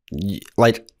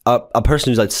 like a person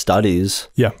who's like studies.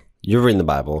 Yeah, you're reading the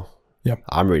Bible. Yeah,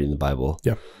 I'm reading the Bible.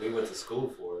 Yeah, we went to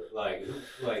school for it. Like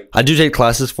I do take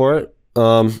classes for it.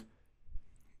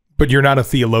 But you're not a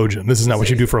theologian. This is not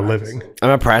what you do for a living. I'm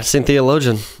a practicing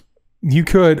theologian. You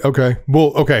could, okay.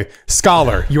 Well, okay.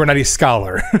 Scholar. You are not a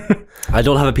scholar. I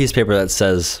don't have a piece of paper that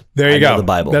says there you go. The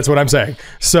Bible. That's what I'm saying.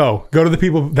 So go to the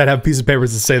people that have pieces of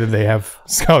papers that say that they have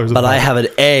scholars. But I have an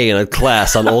A in a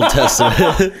class on Old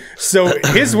Testament. So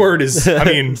his word is, I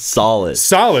mean, solid.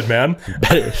 Solid, man.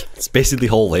 It's basically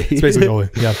holy. It's basically holy.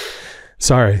 Yeah.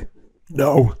 Sorry.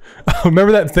 No.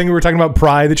 Remember that thing we were talking about,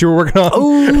 pride, that you were working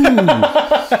on?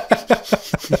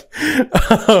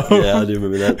 Yeah, I do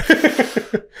remember that.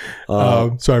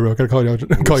 Sorry, bro. I gotta call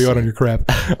you out on your crap.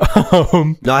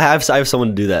 No, I have someone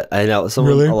to do that. I know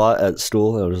someone Really? a lot at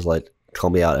school. They'll just like call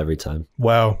me out every time.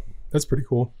 Wow, that's pretty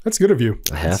cool. That's good of you.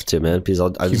 I have to, man. Because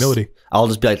Humility. I'll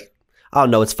just be like, oh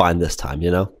no, it's fine this time.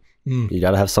 You know, you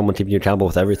got to have someone keeping you accountable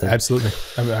with everything. Absolutely,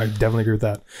 I definitely agree with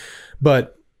that.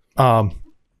 But what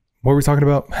were we talking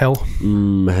about? Hell.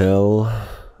 Hell.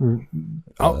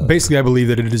 Basically, I believe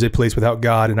that it is a place without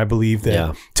God, and I believe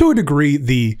that to a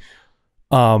degree,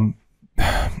 I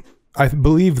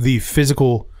believe the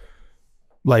physical,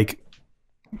 like,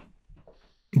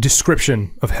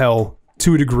 description of hell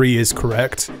to a degree is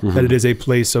correct. That it is a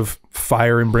place of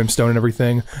fire and brimstone and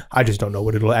everything. I just don't know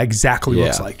what it'll exactly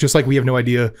looks like. Just like we have no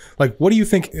idea. Like, what do you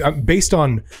think based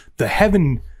on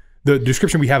the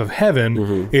description we have of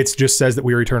heaven? It just says that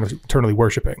we are eternally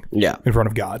worshiping in front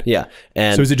of God. Yeah.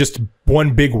 And so is it just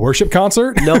one big worship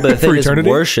concert? No, but the thing is, eternity?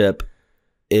 Worship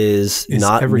is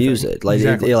not everything. music. Like,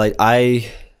 Exactly.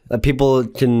 people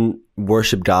can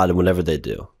worship God whenever they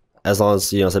do, as long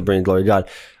as, you know, it's bringing glory to God.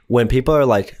 When people are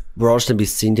like, we're all just gonna be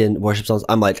singing worship songs,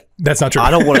 I'm like, that's not true.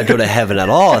 I don't want to go to heaven at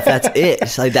all. If that's it,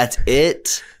 it's like that's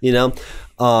it. You know.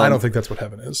 I don't think that's what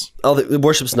heaven is.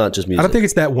 Worship's not just music. I don't think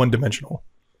it's that one dimensional.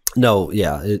 No,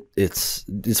 yeah, it's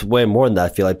way more than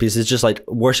that. I feel like, because it's just like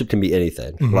worship can be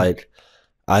anything. Like,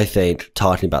 I think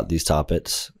talking about these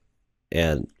topics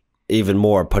and even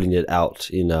more putting it out,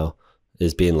 you know,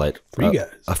 is being like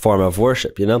a form of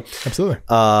worship, you know. Absolutely.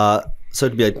 So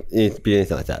it'd be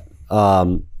anything like that.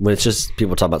 When it's just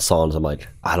people talk about songs, I'm like,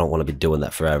 I don't want to be doing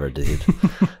that forever, dude.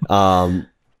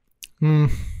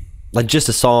 Like just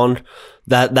a song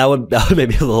that would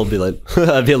maybe a little be like,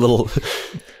 I'd be a little.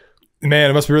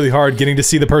 Man, it must be really hard getting to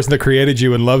see the person that created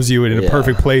you and loves you in a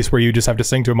perfect place where you just have to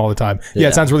sing to him all the time. Yeah,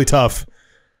 it sounds really tough.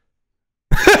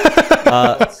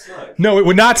 No, it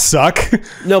would not suck.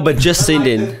 No, but just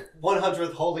singing.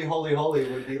 100th holy, holy,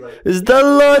 holy would be like, is the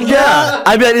Lord God?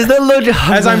 I mean, is the Lord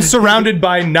God? As I'm surrounded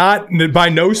by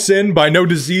no sin, by no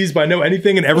disease, by no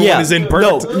anything, and everyone is in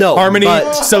perfect harmony,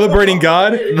 celebrating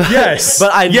God. Yes,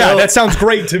 but I know, that sounds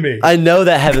great to me. I know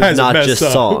that heaven's not just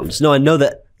songs. No, I know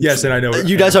that. Yes, and I know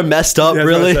you guys are messed up.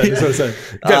 Really, that's what I'm saying.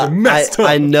 You guys are messed up.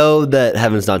 I know that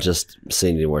heaven's not just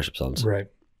singing worship songs, right?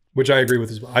 Which I agree with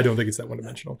as well. I don't think it's that one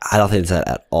dimensional. I don't think it's that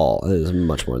at all. It is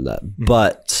much more than that.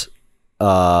 But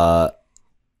what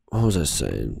was I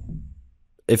saying?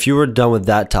 If you were done with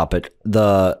that topic,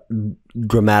 the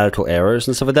grammatical errors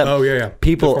and stuff like that. Oh yeah.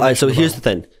 People. So here's the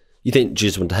thing: you think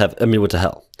Jesus went to heaven? I mean, went to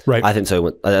hell, right? I think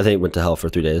so. I think he went to hell for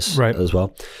 3 days, right, as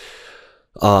well.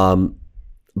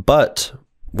 But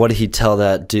what did he tell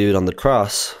that dude on the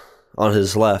cross, on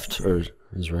his left or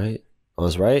his right? On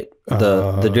his right,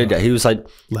 the good guy. He was like,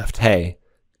 left. Hey,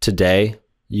 today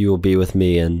you will be with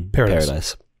me in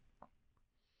paradise.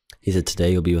 He said,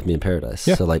 today you'll be with me in paradise.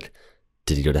 Yeah. So like,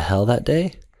 did he go to hell that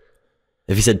day?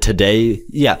 If he said today,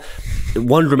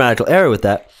 one grammatical error with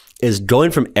that is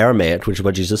going from Aramaic, which is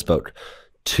what Jesus spoke,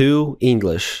 to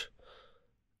English.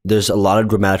 There's a lot of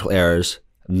grammatical errors,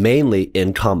 mainly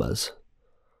in commas.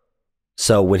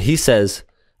 So when he says,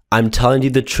 I'm telling you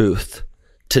the truth,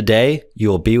 today you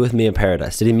will be with me in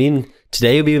paradise. Did he mean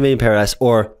today you'll be with me in paradise,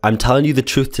 or I'm telling you the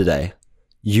truth today,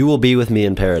 you will be with me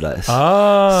in paradise?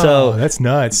 Oh, so that's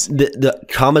nuts. The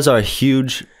commas are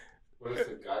huge. What if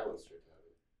the guy wants to have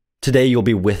it? Today you'll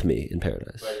be with me in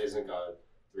paradise. But isn't God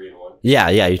 3 in 1? Yeah,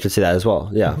 you could say that as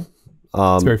well. Yeah.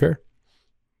 That's very fair.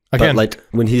 Again, but like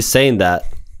when he's saying that,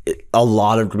 a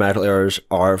lot of grammatical errors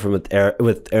are from with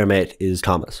Aramaic is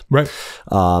commas. Right.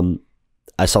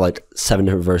 I saw like 7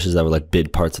 different verses that were like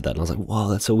big parts of that, and I was like, "Wow,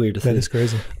 that's so weird to think." That is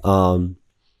crazy.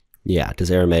 Yeah,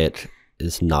 because Aramaic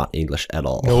is not English at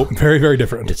all. Nope, very, very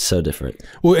different. It's so different.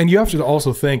 Well, and you have to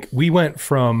also think we went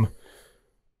from,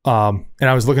 and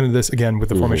I was looking at this again with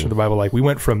the formation of the Bible. Like we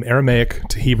went from Aramaic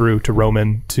to Hebrew to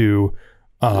Roman to.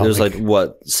 There's like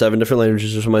what 7 different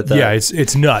languages or something like that. Yeah,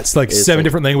 it's nuts. Like it's 7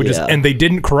 different languages, and they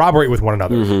didn't corroborate with one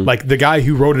another. Like the guy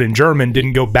who wrote it in German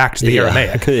didn't go back to the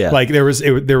Aramaic. Like they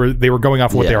were going off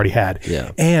of what they already had.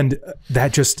 Yeah. And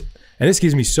that and this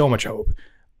gives me so much hope.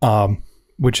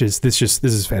 Which is this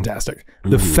is fantastic.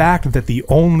 The fact that the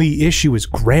only issue is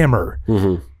grammar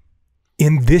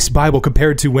in this Bible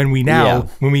compared to when we now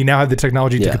have the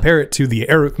technology to compare it to the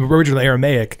original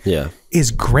Aramaic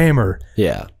is grammar.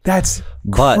 Yeah. That's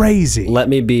crazy. Let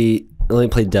me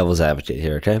play devil's advocate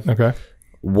here, okay? Okay.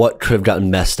 What could have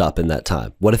gotten messed up in that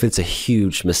time? What if it's a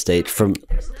huge mistake from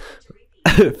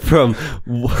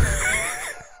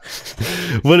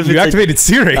what if you activated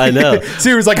Siri? I know.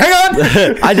 Siri was like, hang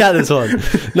on. I got this one.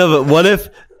 No, but what if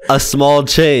a small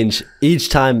change each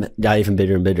time got even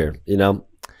bigger and bigger, you know?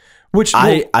 Which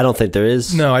I don't think there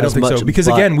is. No, I don't think so. Because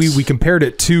again, we compared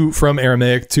it from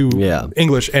Aramaic to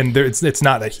English, and it's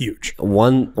not that huge.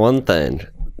 One thing,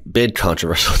 big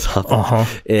controversial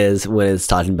topic, is when it's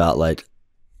talking about like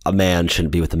a man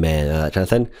shouldn't be with a man, that kind of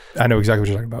thing. I know exactly what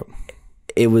you're talking about.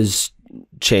 It was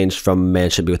changed from man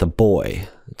should be with a boy,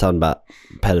 talking about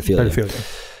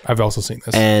pedophilia. I've also seen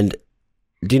this. And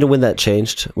do you know when that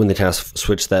changed? When they kind of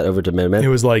switched that over to man? It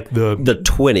was like the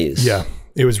 20s. Yeah.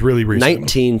 It was really recent.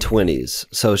 1920s.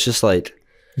 So it's just like...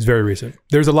 It's very recent.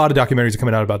 There's a lot of documentaries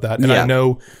coming out about that. And I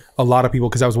know a lot of people,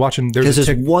 because I was watching... There's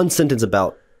one sentence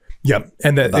about... Yeah,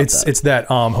 and that it's that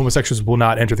homosexuals will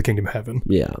not enter the kingdom of heaven.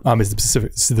 Yeah. Is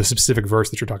the specific verse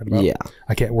that you're talking about. Yeah.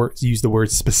 I can't use the word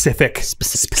specific.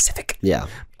 Specific. Yeah.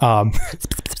 I'm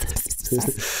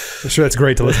sure that's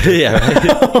great to listen to. Yeah.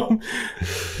 Right?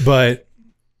 But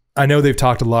I know they've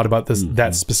talked a lot about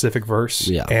that specific verse.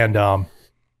 Yeah. And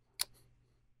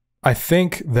I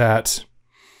think that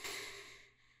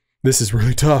this is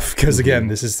really tough because, again,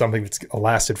 this is something that's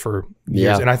lasted for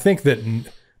years. And I think that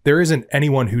there isn't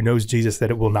anyone who knows Jesus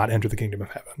that it will not enter the kingdom of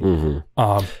heaven.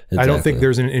 Exactly. I don't think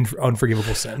there's an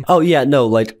unforgivable sin. Oh, yeah. No,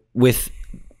 like with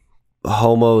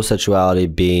homosexuality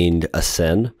being a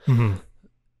sin,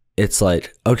 it's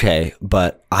like, okay,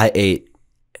 but I ate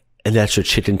an extra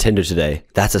chicken tender today.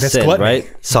 That's sin, gluttony, right?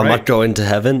 So I'm not going to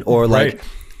heaven. Or like...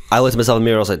 I looked at myself in the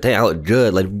mirror, I was like, dang, I look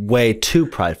good. Like, way too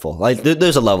prideful. Like,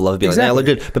 there's a level of being like, man, I look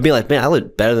good. But being like, man, I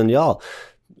look better than y'all.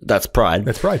 That's pride.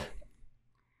 That's pride.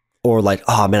 Or like,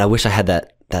 oh, man, I wish I had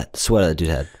that sweater that dude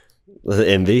had. Was it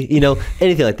envy? You know,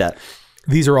 anything like that.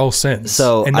 These are all sins.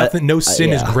 So and no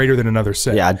sin is greater than another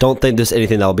sin. Yeah, I don't think there's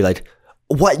anything that will be like,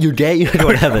 what, you're gay? You're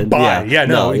going to heaven.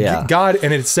 God,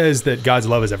 and it says that God's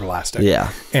love is everlasting.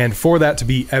 Yeah. And for that to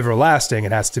be everlasting,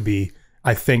 it has to be,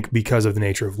 I think, because of the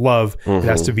nature of love, it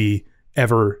has to be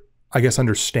ever, I guess,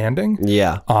 understanding.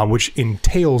 Yeah. Which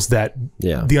entails that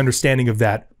the understanding of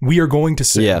that we are going to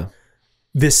sin. Yeah.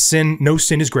 This sin, no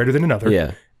sin is greater than another.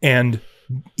 Yeah. And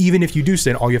even if you do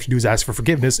sin, all you have to do is ask for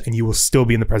forgiveness, and you will still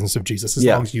be in the presence of Jesus as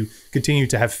long as you continue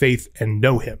to have faith and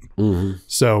know Him.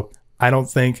 So I don't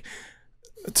think.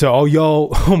 To all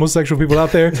y'all homosexual people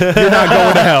out there, you're not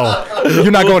going to hell.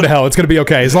 You're not going to hell. It's going to be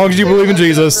okay. As long as you believe in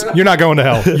Jesus, you're not going to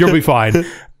hell. You'll be fine.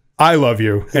 I love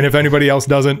you. And if anybody else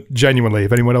doesn't, genuinely,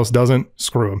 if anyone else doesn't,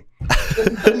 screw them.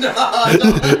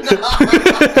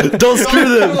 Don't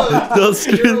screw them. Don't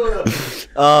screw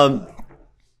them.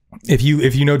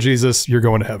 If you know Jesus, you're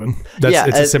going to heaven.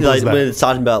 It's as simple as that. When it's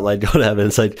talking about like going to heaven,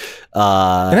 it's like,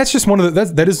 and that's just one of the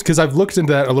that is because I've looked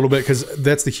into that a little bit because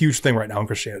that's the huge thing right now in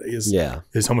Christianity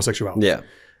is homosexuality.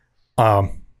 Yeah.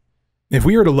 If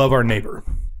we are to love our neighbor,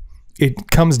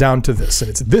 it comes down to this, and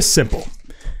it's this simple.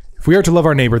 If we are to love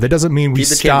our neighbor, that doesn't mean we Keep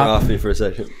the stop. camera off me for a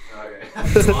second.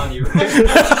 On you.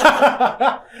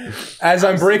 As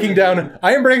I am breaking down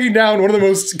one of the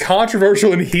most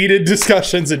controversial and heated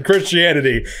discussions in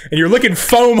Christianity, and you're licking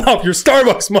foam off your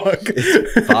Starbucks mug.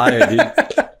 Fire, dude.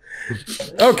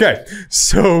 Okay,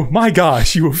 so my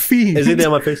gosh, you a fiend. Is it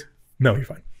on my face? No, you're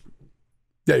fine.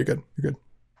 Yeah, you're good. You're good.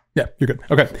 Yeah, you're good.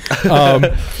 Okay.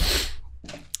 That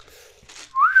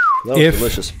was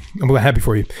delicious. I'm happy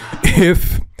for you.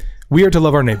 If we are to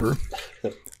love our neighbor,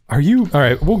 are you all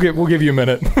right? We'll give you a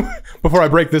minute before I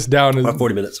break this down. About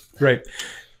 40 minutes. Great.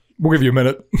 We'll give you a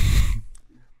minute.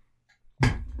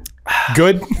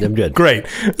 Good. I'm good. Great.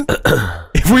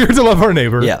 If we are to love our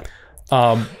neighbor, Yeah.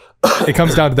 It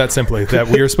comes down to that simply that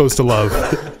we are supposed to love.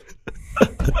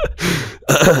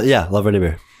 Yeah, love our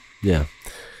neighbor. Yeah.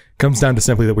 Comes down to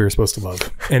simply that we are supposed to love.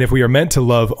 And if we are meant to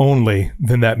love only,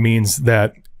 then that means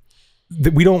that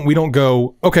we don't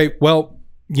go, okay, well,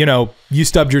 you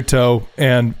stubbed your toe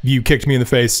and you kicked me in the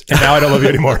face and now I don't love you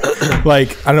anymore.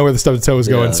 Like, I don't know where the stubbed toe was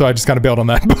going, so I just kind of bailed on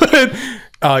that.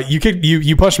 But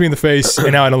you punched me in the face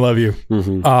and now I don't love you.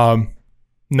 Mm-hmm.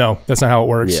 No, that's not how it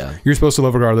works. Yeah. You're supposed to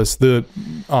love regardless. The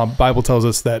Bible tells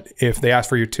us that if they ask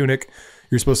for your tunic,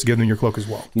 you're supposed to give them your cloak as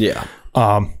well. Yeah.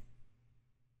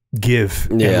 Give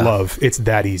and love. It's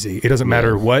that easy. It doesn't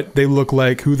matter what they look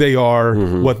like, who they are,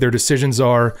 what their decisions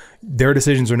are. Their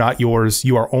decisions are not yours.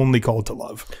 You are only called to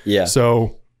love. Yeah.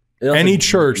 So any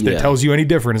church that tells you any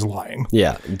different is lying.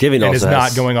 Yeah. Giving and also is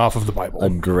not going off of the Bible. A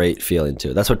great feeling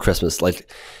too. That's what Christmas, like,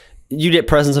 you get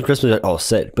presents on Christmas, like, oh,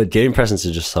 sick. But getting presents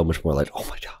is just so much more like, oh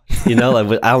my God.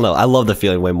 Like, I don't know. I love the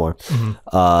feeling way more.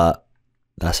 That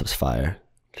stuff's fire.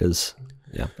 Because,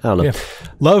 I don't know. Yeah.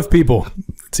 Love people.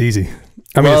 It's easy.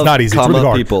 I mean, it's not easy. It's really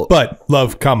hard. People. But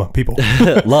love, people.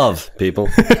 Love people.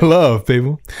 Love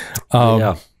people.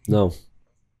 No.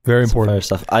 Very important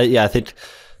stuff. I think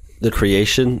the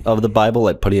creation of the Bible,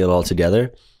 like putting it all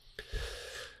together,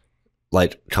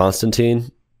 like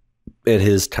Constantine in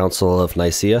his Council of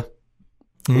Nicaea,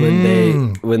 when they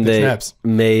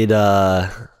made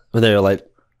when they were like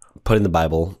putting the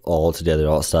Bible all together,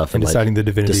 all that stuff, and deciding the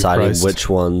divinity, deciding which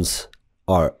ones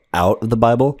are out of the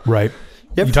Bible, right?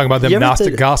 You talking about them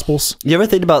Gnostic Gospels? You ever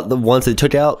think about the ones they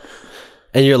took out?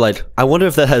 And you're like, I wonder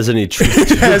if that has any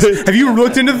truth. Have you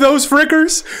looked into those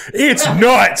frickers? It's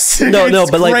nuts. No,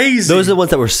 but crazy. Like those are the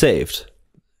ones that were saved.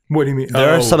 What do you mean?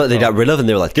 There are some that they got rid of, and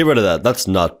they were like, get rid of that. That's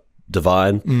not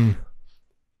divine.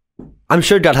 I'm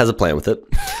sure God has a plan with it.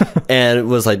 And it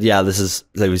was like, this is,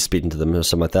 they was speaking to them or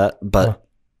something like that. But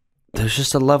there's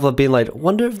just a level of being like,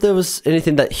 wonder if there was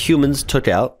anything that humans took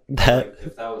out that. Like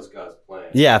if that was God's plan.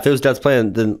 Yeah, if it was God's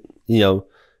plan, then,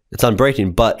 it's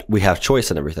unbreaking, but we have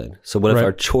choice and everything. So what if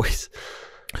our choice?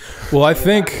 Well, I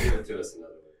think,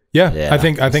 I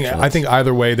think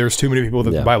either way, there's too many people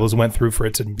that the Bibles went through for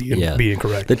it to be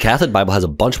incorrect. The Catholic Bible has a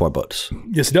bunch more books.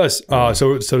 Yes, it does.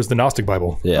 So does the Gnostic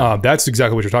Bible. Yeah. That's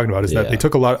exactly what you're talking about. Is that they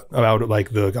took a lot about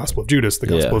like the Gospel of Judas, the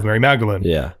Gospel of Mary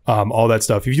Magdalene, all that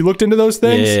stuff. If you looked into those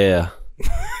things,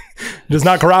 does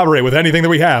not corroborate with anything that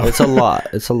we have. It's a lot.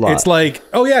 It's like,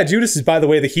 oh yeah, Judas is, by the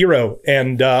way, the hero,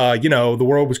 and the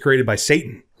world was created by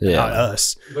Satan, not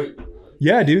us.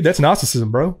 Yeah, dude, that's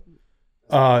Gnosticism, bro.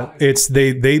 It's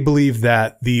they believe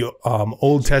that the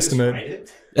Old Testament.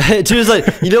 Judas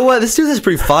like, you know what? This dude is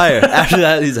pretty fire. After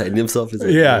that, he's hiding himself. He's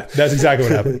like, that's exactly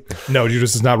what happened. No,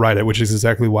 Judas does not write it, which is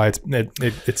exactly why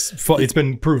it's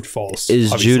been proved false.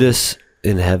 Is obviously. Judas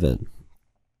in heaven?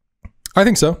 I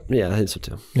think so. Yeah, I think so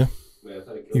too. Yeah. Man, I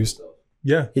thought he killed himself.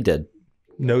 Yeah. He did.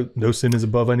 No sin is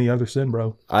above any other sin,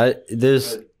 bro. Can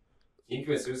you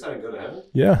commit suicide and go to heaven?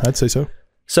 Yeah, I'd say so.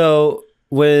 So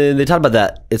when they talk about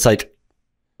that, it's like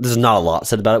there's not a lot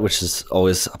said about it, which is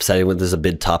always upsetting when there's a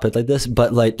big topic like this.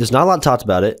 But like, there's not a lot talked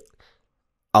about it.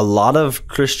 A lot of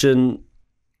Christian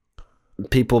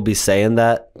people be saying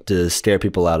that to scare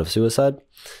people out of suicide,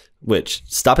 which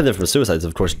stopping them from suicide is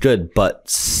of course good, but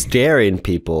scaring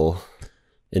people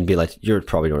and be like, you're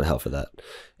probably going to hell for that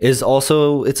is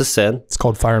also, it's a sin. It's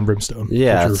called fire and brimstone.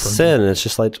 Yeah, it's a sin. And it's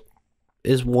just like,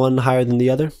 is one higher than the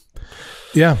other?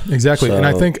 Yeah, exactly. So, and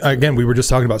I think, again, we were just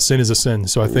talking about sin is a sin.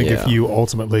 So I think if you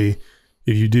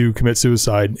do commit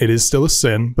suicide, it is still a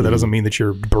sin, but that doesn't mean that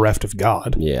you're bereft of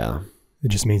God. Yeah. It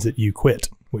just means that you quit,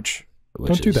 which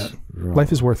don't do that. Wrong.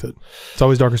 Life is worth it. It's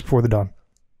always darkest before the dawn.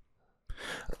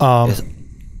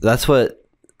 That's what,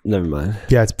 never mind.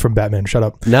 Yeah, it's from Batman. Shut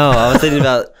up. No, I was thinking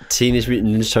about Teenage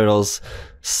Mutant Ninja Turtles.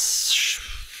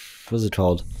 What was it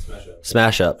called?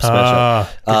 Smash Up. But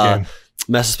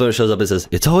Master Splinter shows up and says,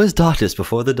 "It's always darkness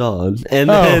before the dawn," and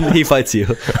then he fights you.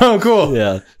 Oh, cool.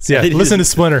 Yeah, So yeah. Listen to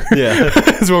Splinter. yeah.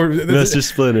 That's what Master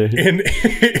Splinter.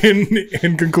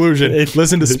 In conclusion,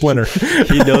 listen to Splinter.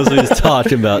 He knows what he's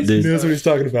talking about, dude. He knows what he's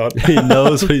talking about. He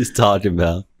knows what he's talking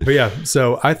about. But yeah,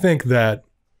 so I think that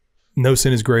no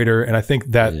sin is greater, and I think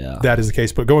that that is the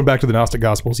case. But going back to the Gnostic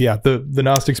Gospels, the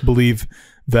Gnostics believe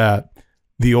that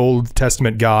the Old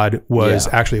Testament God was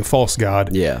actually a false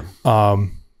god. Yeah.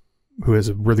 Who has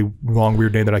a really long,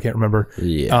 weird name that I can't remember.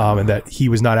 Yeah. And that he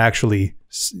was not actually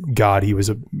God. He was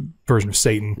a version of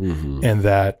Satan. Mm-hmm. And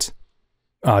that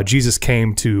Jesus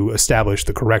came to establish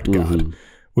the correct God,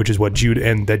 which is what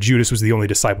Judas was the only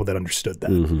disciple that understood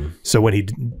that. Mm-hmm. So when he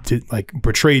did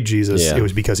portrayed Jesus, it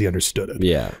was because he understood it.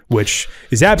 Yeah. Which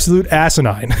is absolute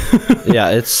asinine. Yeah,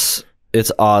 it's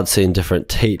odd seeing different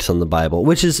takes on the Bible,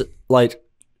 which is like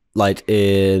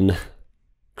in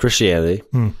Christianity,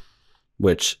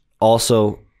 which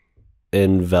also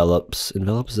envelops.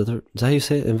 Is that how you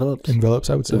say it? Envelops,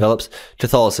 I would say. Envelops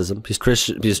Catholicism. Because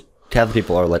Catholic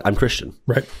people are like, I'm Christian.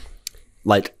 Right.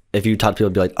 Like, if you talk to people,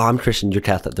 be like, "Oh, I'm Christian. You're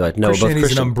Catholic." They're like, "No, we're both Christianity is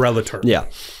Christian." an umbrella term. Yeah.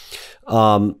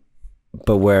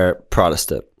 But we're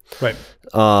Protestant. Right.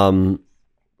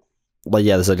 But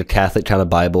yeah, there's like a Catholic kind of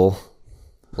Bible,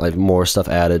 like more stuff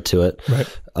added to it. Right.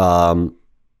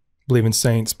 Believe in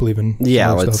saints, believe in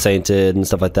like stuff. sainted and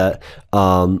stuff like that.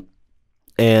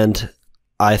 And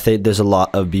I think there's a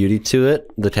lot of beauty to it,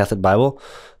 the Catholic Bible.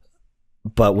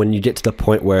 But when you get to the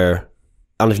point where,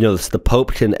 I don't know if you know this, the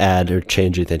Pope can add or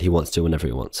change anything he wants to whenever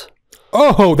he wants.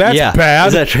 Oh, that's bad.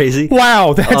 Is that crazy?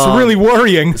 Wow, that's really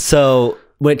worrying. So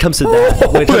when it comes to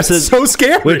that, that's so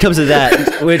scary. When it comes to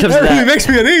that, really makes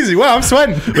me uneasy. Wow, I'm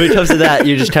sweating. When it comes to that,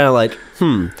 you're just kind of like,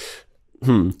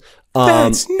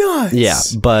 That's nuts. Yeah,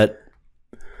 but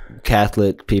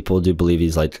Catholic people do believe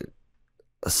he's like,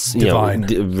 divine.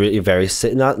 Very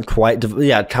not quite,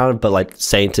 kind of, but like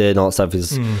sainted and all that stuff.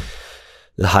 He's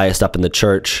the highest up in the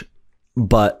church.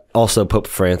 But also Pope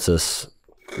Francis,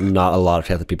 not a lot of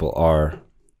Catholic people are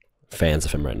fans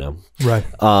of him right now. Right.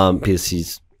 Because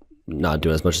he's not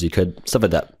doing as much as he could, stuff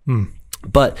like that.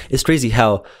 But it's crazy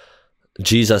how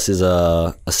Jesus is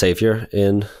a savior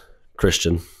in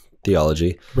Christian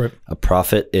theology, right, a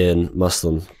prophet in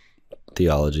Muslim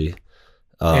theology,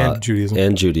 and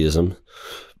Judaism.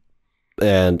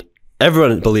 And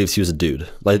everyone believes he was a dude.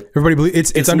 Like everybody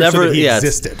believes it's understood never, that he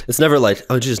existed. It's never like,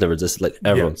 oh, Jesus never existed. Like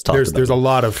everyone's talking about. There's a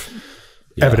lot of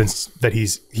evidence that he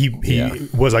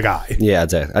was a guy. Yeah,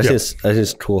 exactly. I think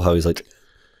it's cool how he's like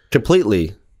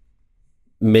completely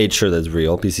made sure that it's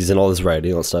real because he's in all this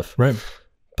writing and all that stuff. Right.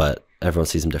 But everyone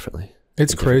sees him differently.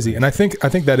 It's crazy. And I think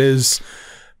that is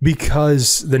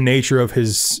because the nature of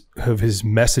his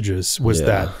messages was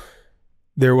that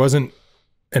there wasn't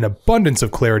an abundance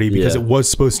of clarity because it was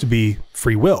supposed to be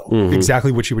free will.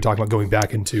 Exactly what you were talking about going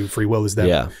back into free will is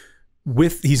that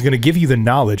he's going to give you the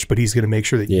knowledge, but he's going to make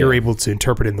sure that you're able to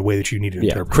interpret it in the way that you need to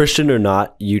interpret it. Christian or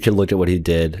not, you can look at what he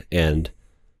did and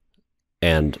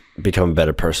become a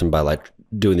better person by like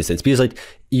doing these things. Because like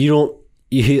you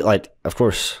of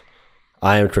course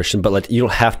I am Christian, but like you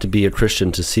don't have to be a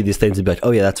Christian to see these things and be like,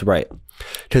 oh yeah, that's right.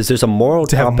 Because there's a moral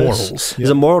compass. There's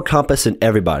a moral compass in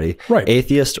everybody, right?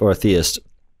 Atheist or a theist.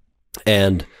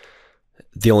 And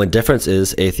the only difference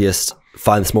is atheists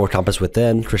find this moral compass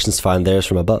within, Christians find theirs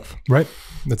from above. Right.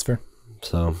 That's fair.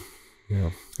 So,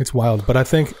 it's wild. But I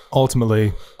think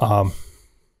ultimately,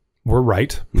 we're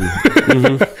right. No,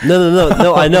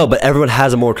 I know, but everyone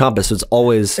has a moral compass, so it's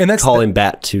always calling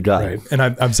back to God. Right. And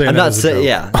I'm saying I'm that not saying,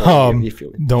 you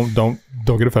feel me.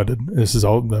 Don't get offended. This is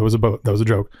all, that was a boat. That was a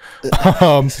joke.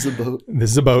 This is a boat.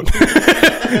 This is a boat.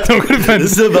 Don't get offended.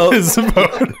 This is a boat. This is a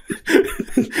boat.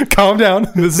 Calm down.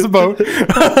 This is a boat.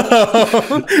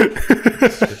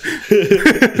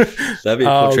 That'd be a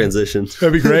cool transition.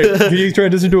 That'd be great. Can you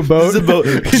transition to a boat? This is a boat.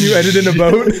 Can you edit in a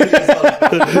boat?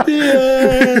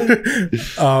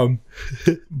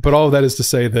 But all of that is to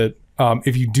say that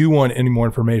if you do want any more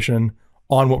information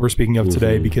on what we're speaking of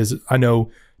today, because I know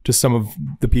just some of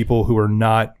the people who are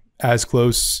not as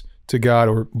close to God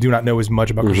or do not know as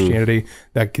much about Christianity,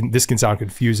 this can sound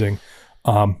confusing.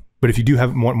 But if you do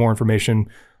want more information,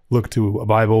 look to a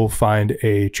Bible, find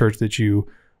a church that you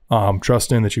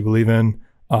trust in, that you believe in,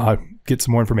 get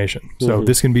some more information. So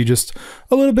this can be just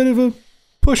a little bit of a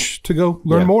push to go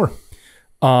learn more.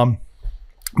 But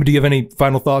do you have any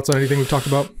final thoughts on anything we've talked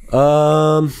about?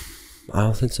 I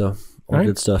don't think so. All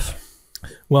good stuff.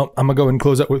 Well, I'm going to go ahead and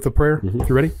close out with a prayer. If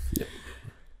you're ready? Yeah.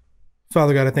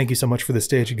 Father God, I thank you so much for this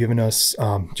day that you've given us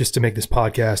just to make this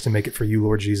podcast and make it for you,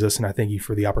 Lord Jesus. And I thank you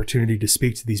for the opportunity to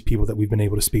speak to these people that we've been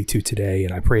able to speak to today.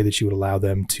 And I pray that you would allow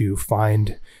them to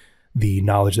find the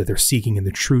knowledge that they're seeking and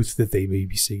the truth that they may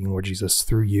be seeking, Lord Jesus,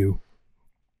 through you,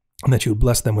 and that you would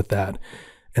bless them with that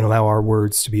and allow our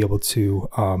words to be able to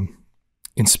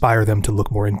inspire them to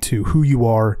look more into who you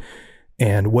are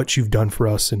and what you've done for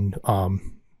us, and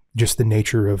just the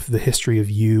nature of the history of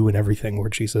you and everything,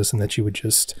 Lord Jesus, and that you would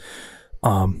just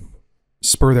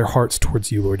spur their hearts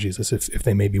towards you, Lord Jesus, if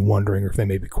they may be wondering or if they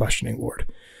may be questioning,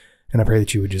 Lord. And I pray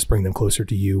that you would just bring them closer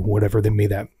to you, whatever that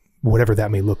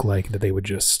may look like, that they would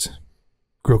just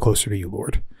grow closer to you,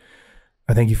 Lord.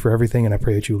 I thank you for everything, and I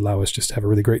pray that you allow us just to have a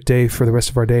really great day for the rest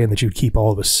of our day, and that you would keep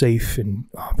all of us safe, and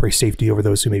pray safety over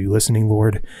those who may be listening,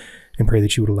 Lord, and pray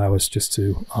that you would allow us just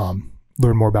to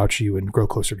learn more about you and grow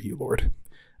closer to you, Lord.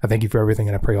 I thank you for everything,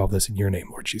 and I pray all of this in your name,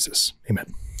 Lord Jesus.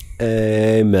 Amen.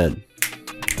 Amen.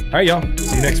 All right, y'all.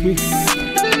 See you next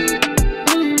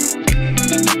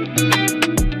week.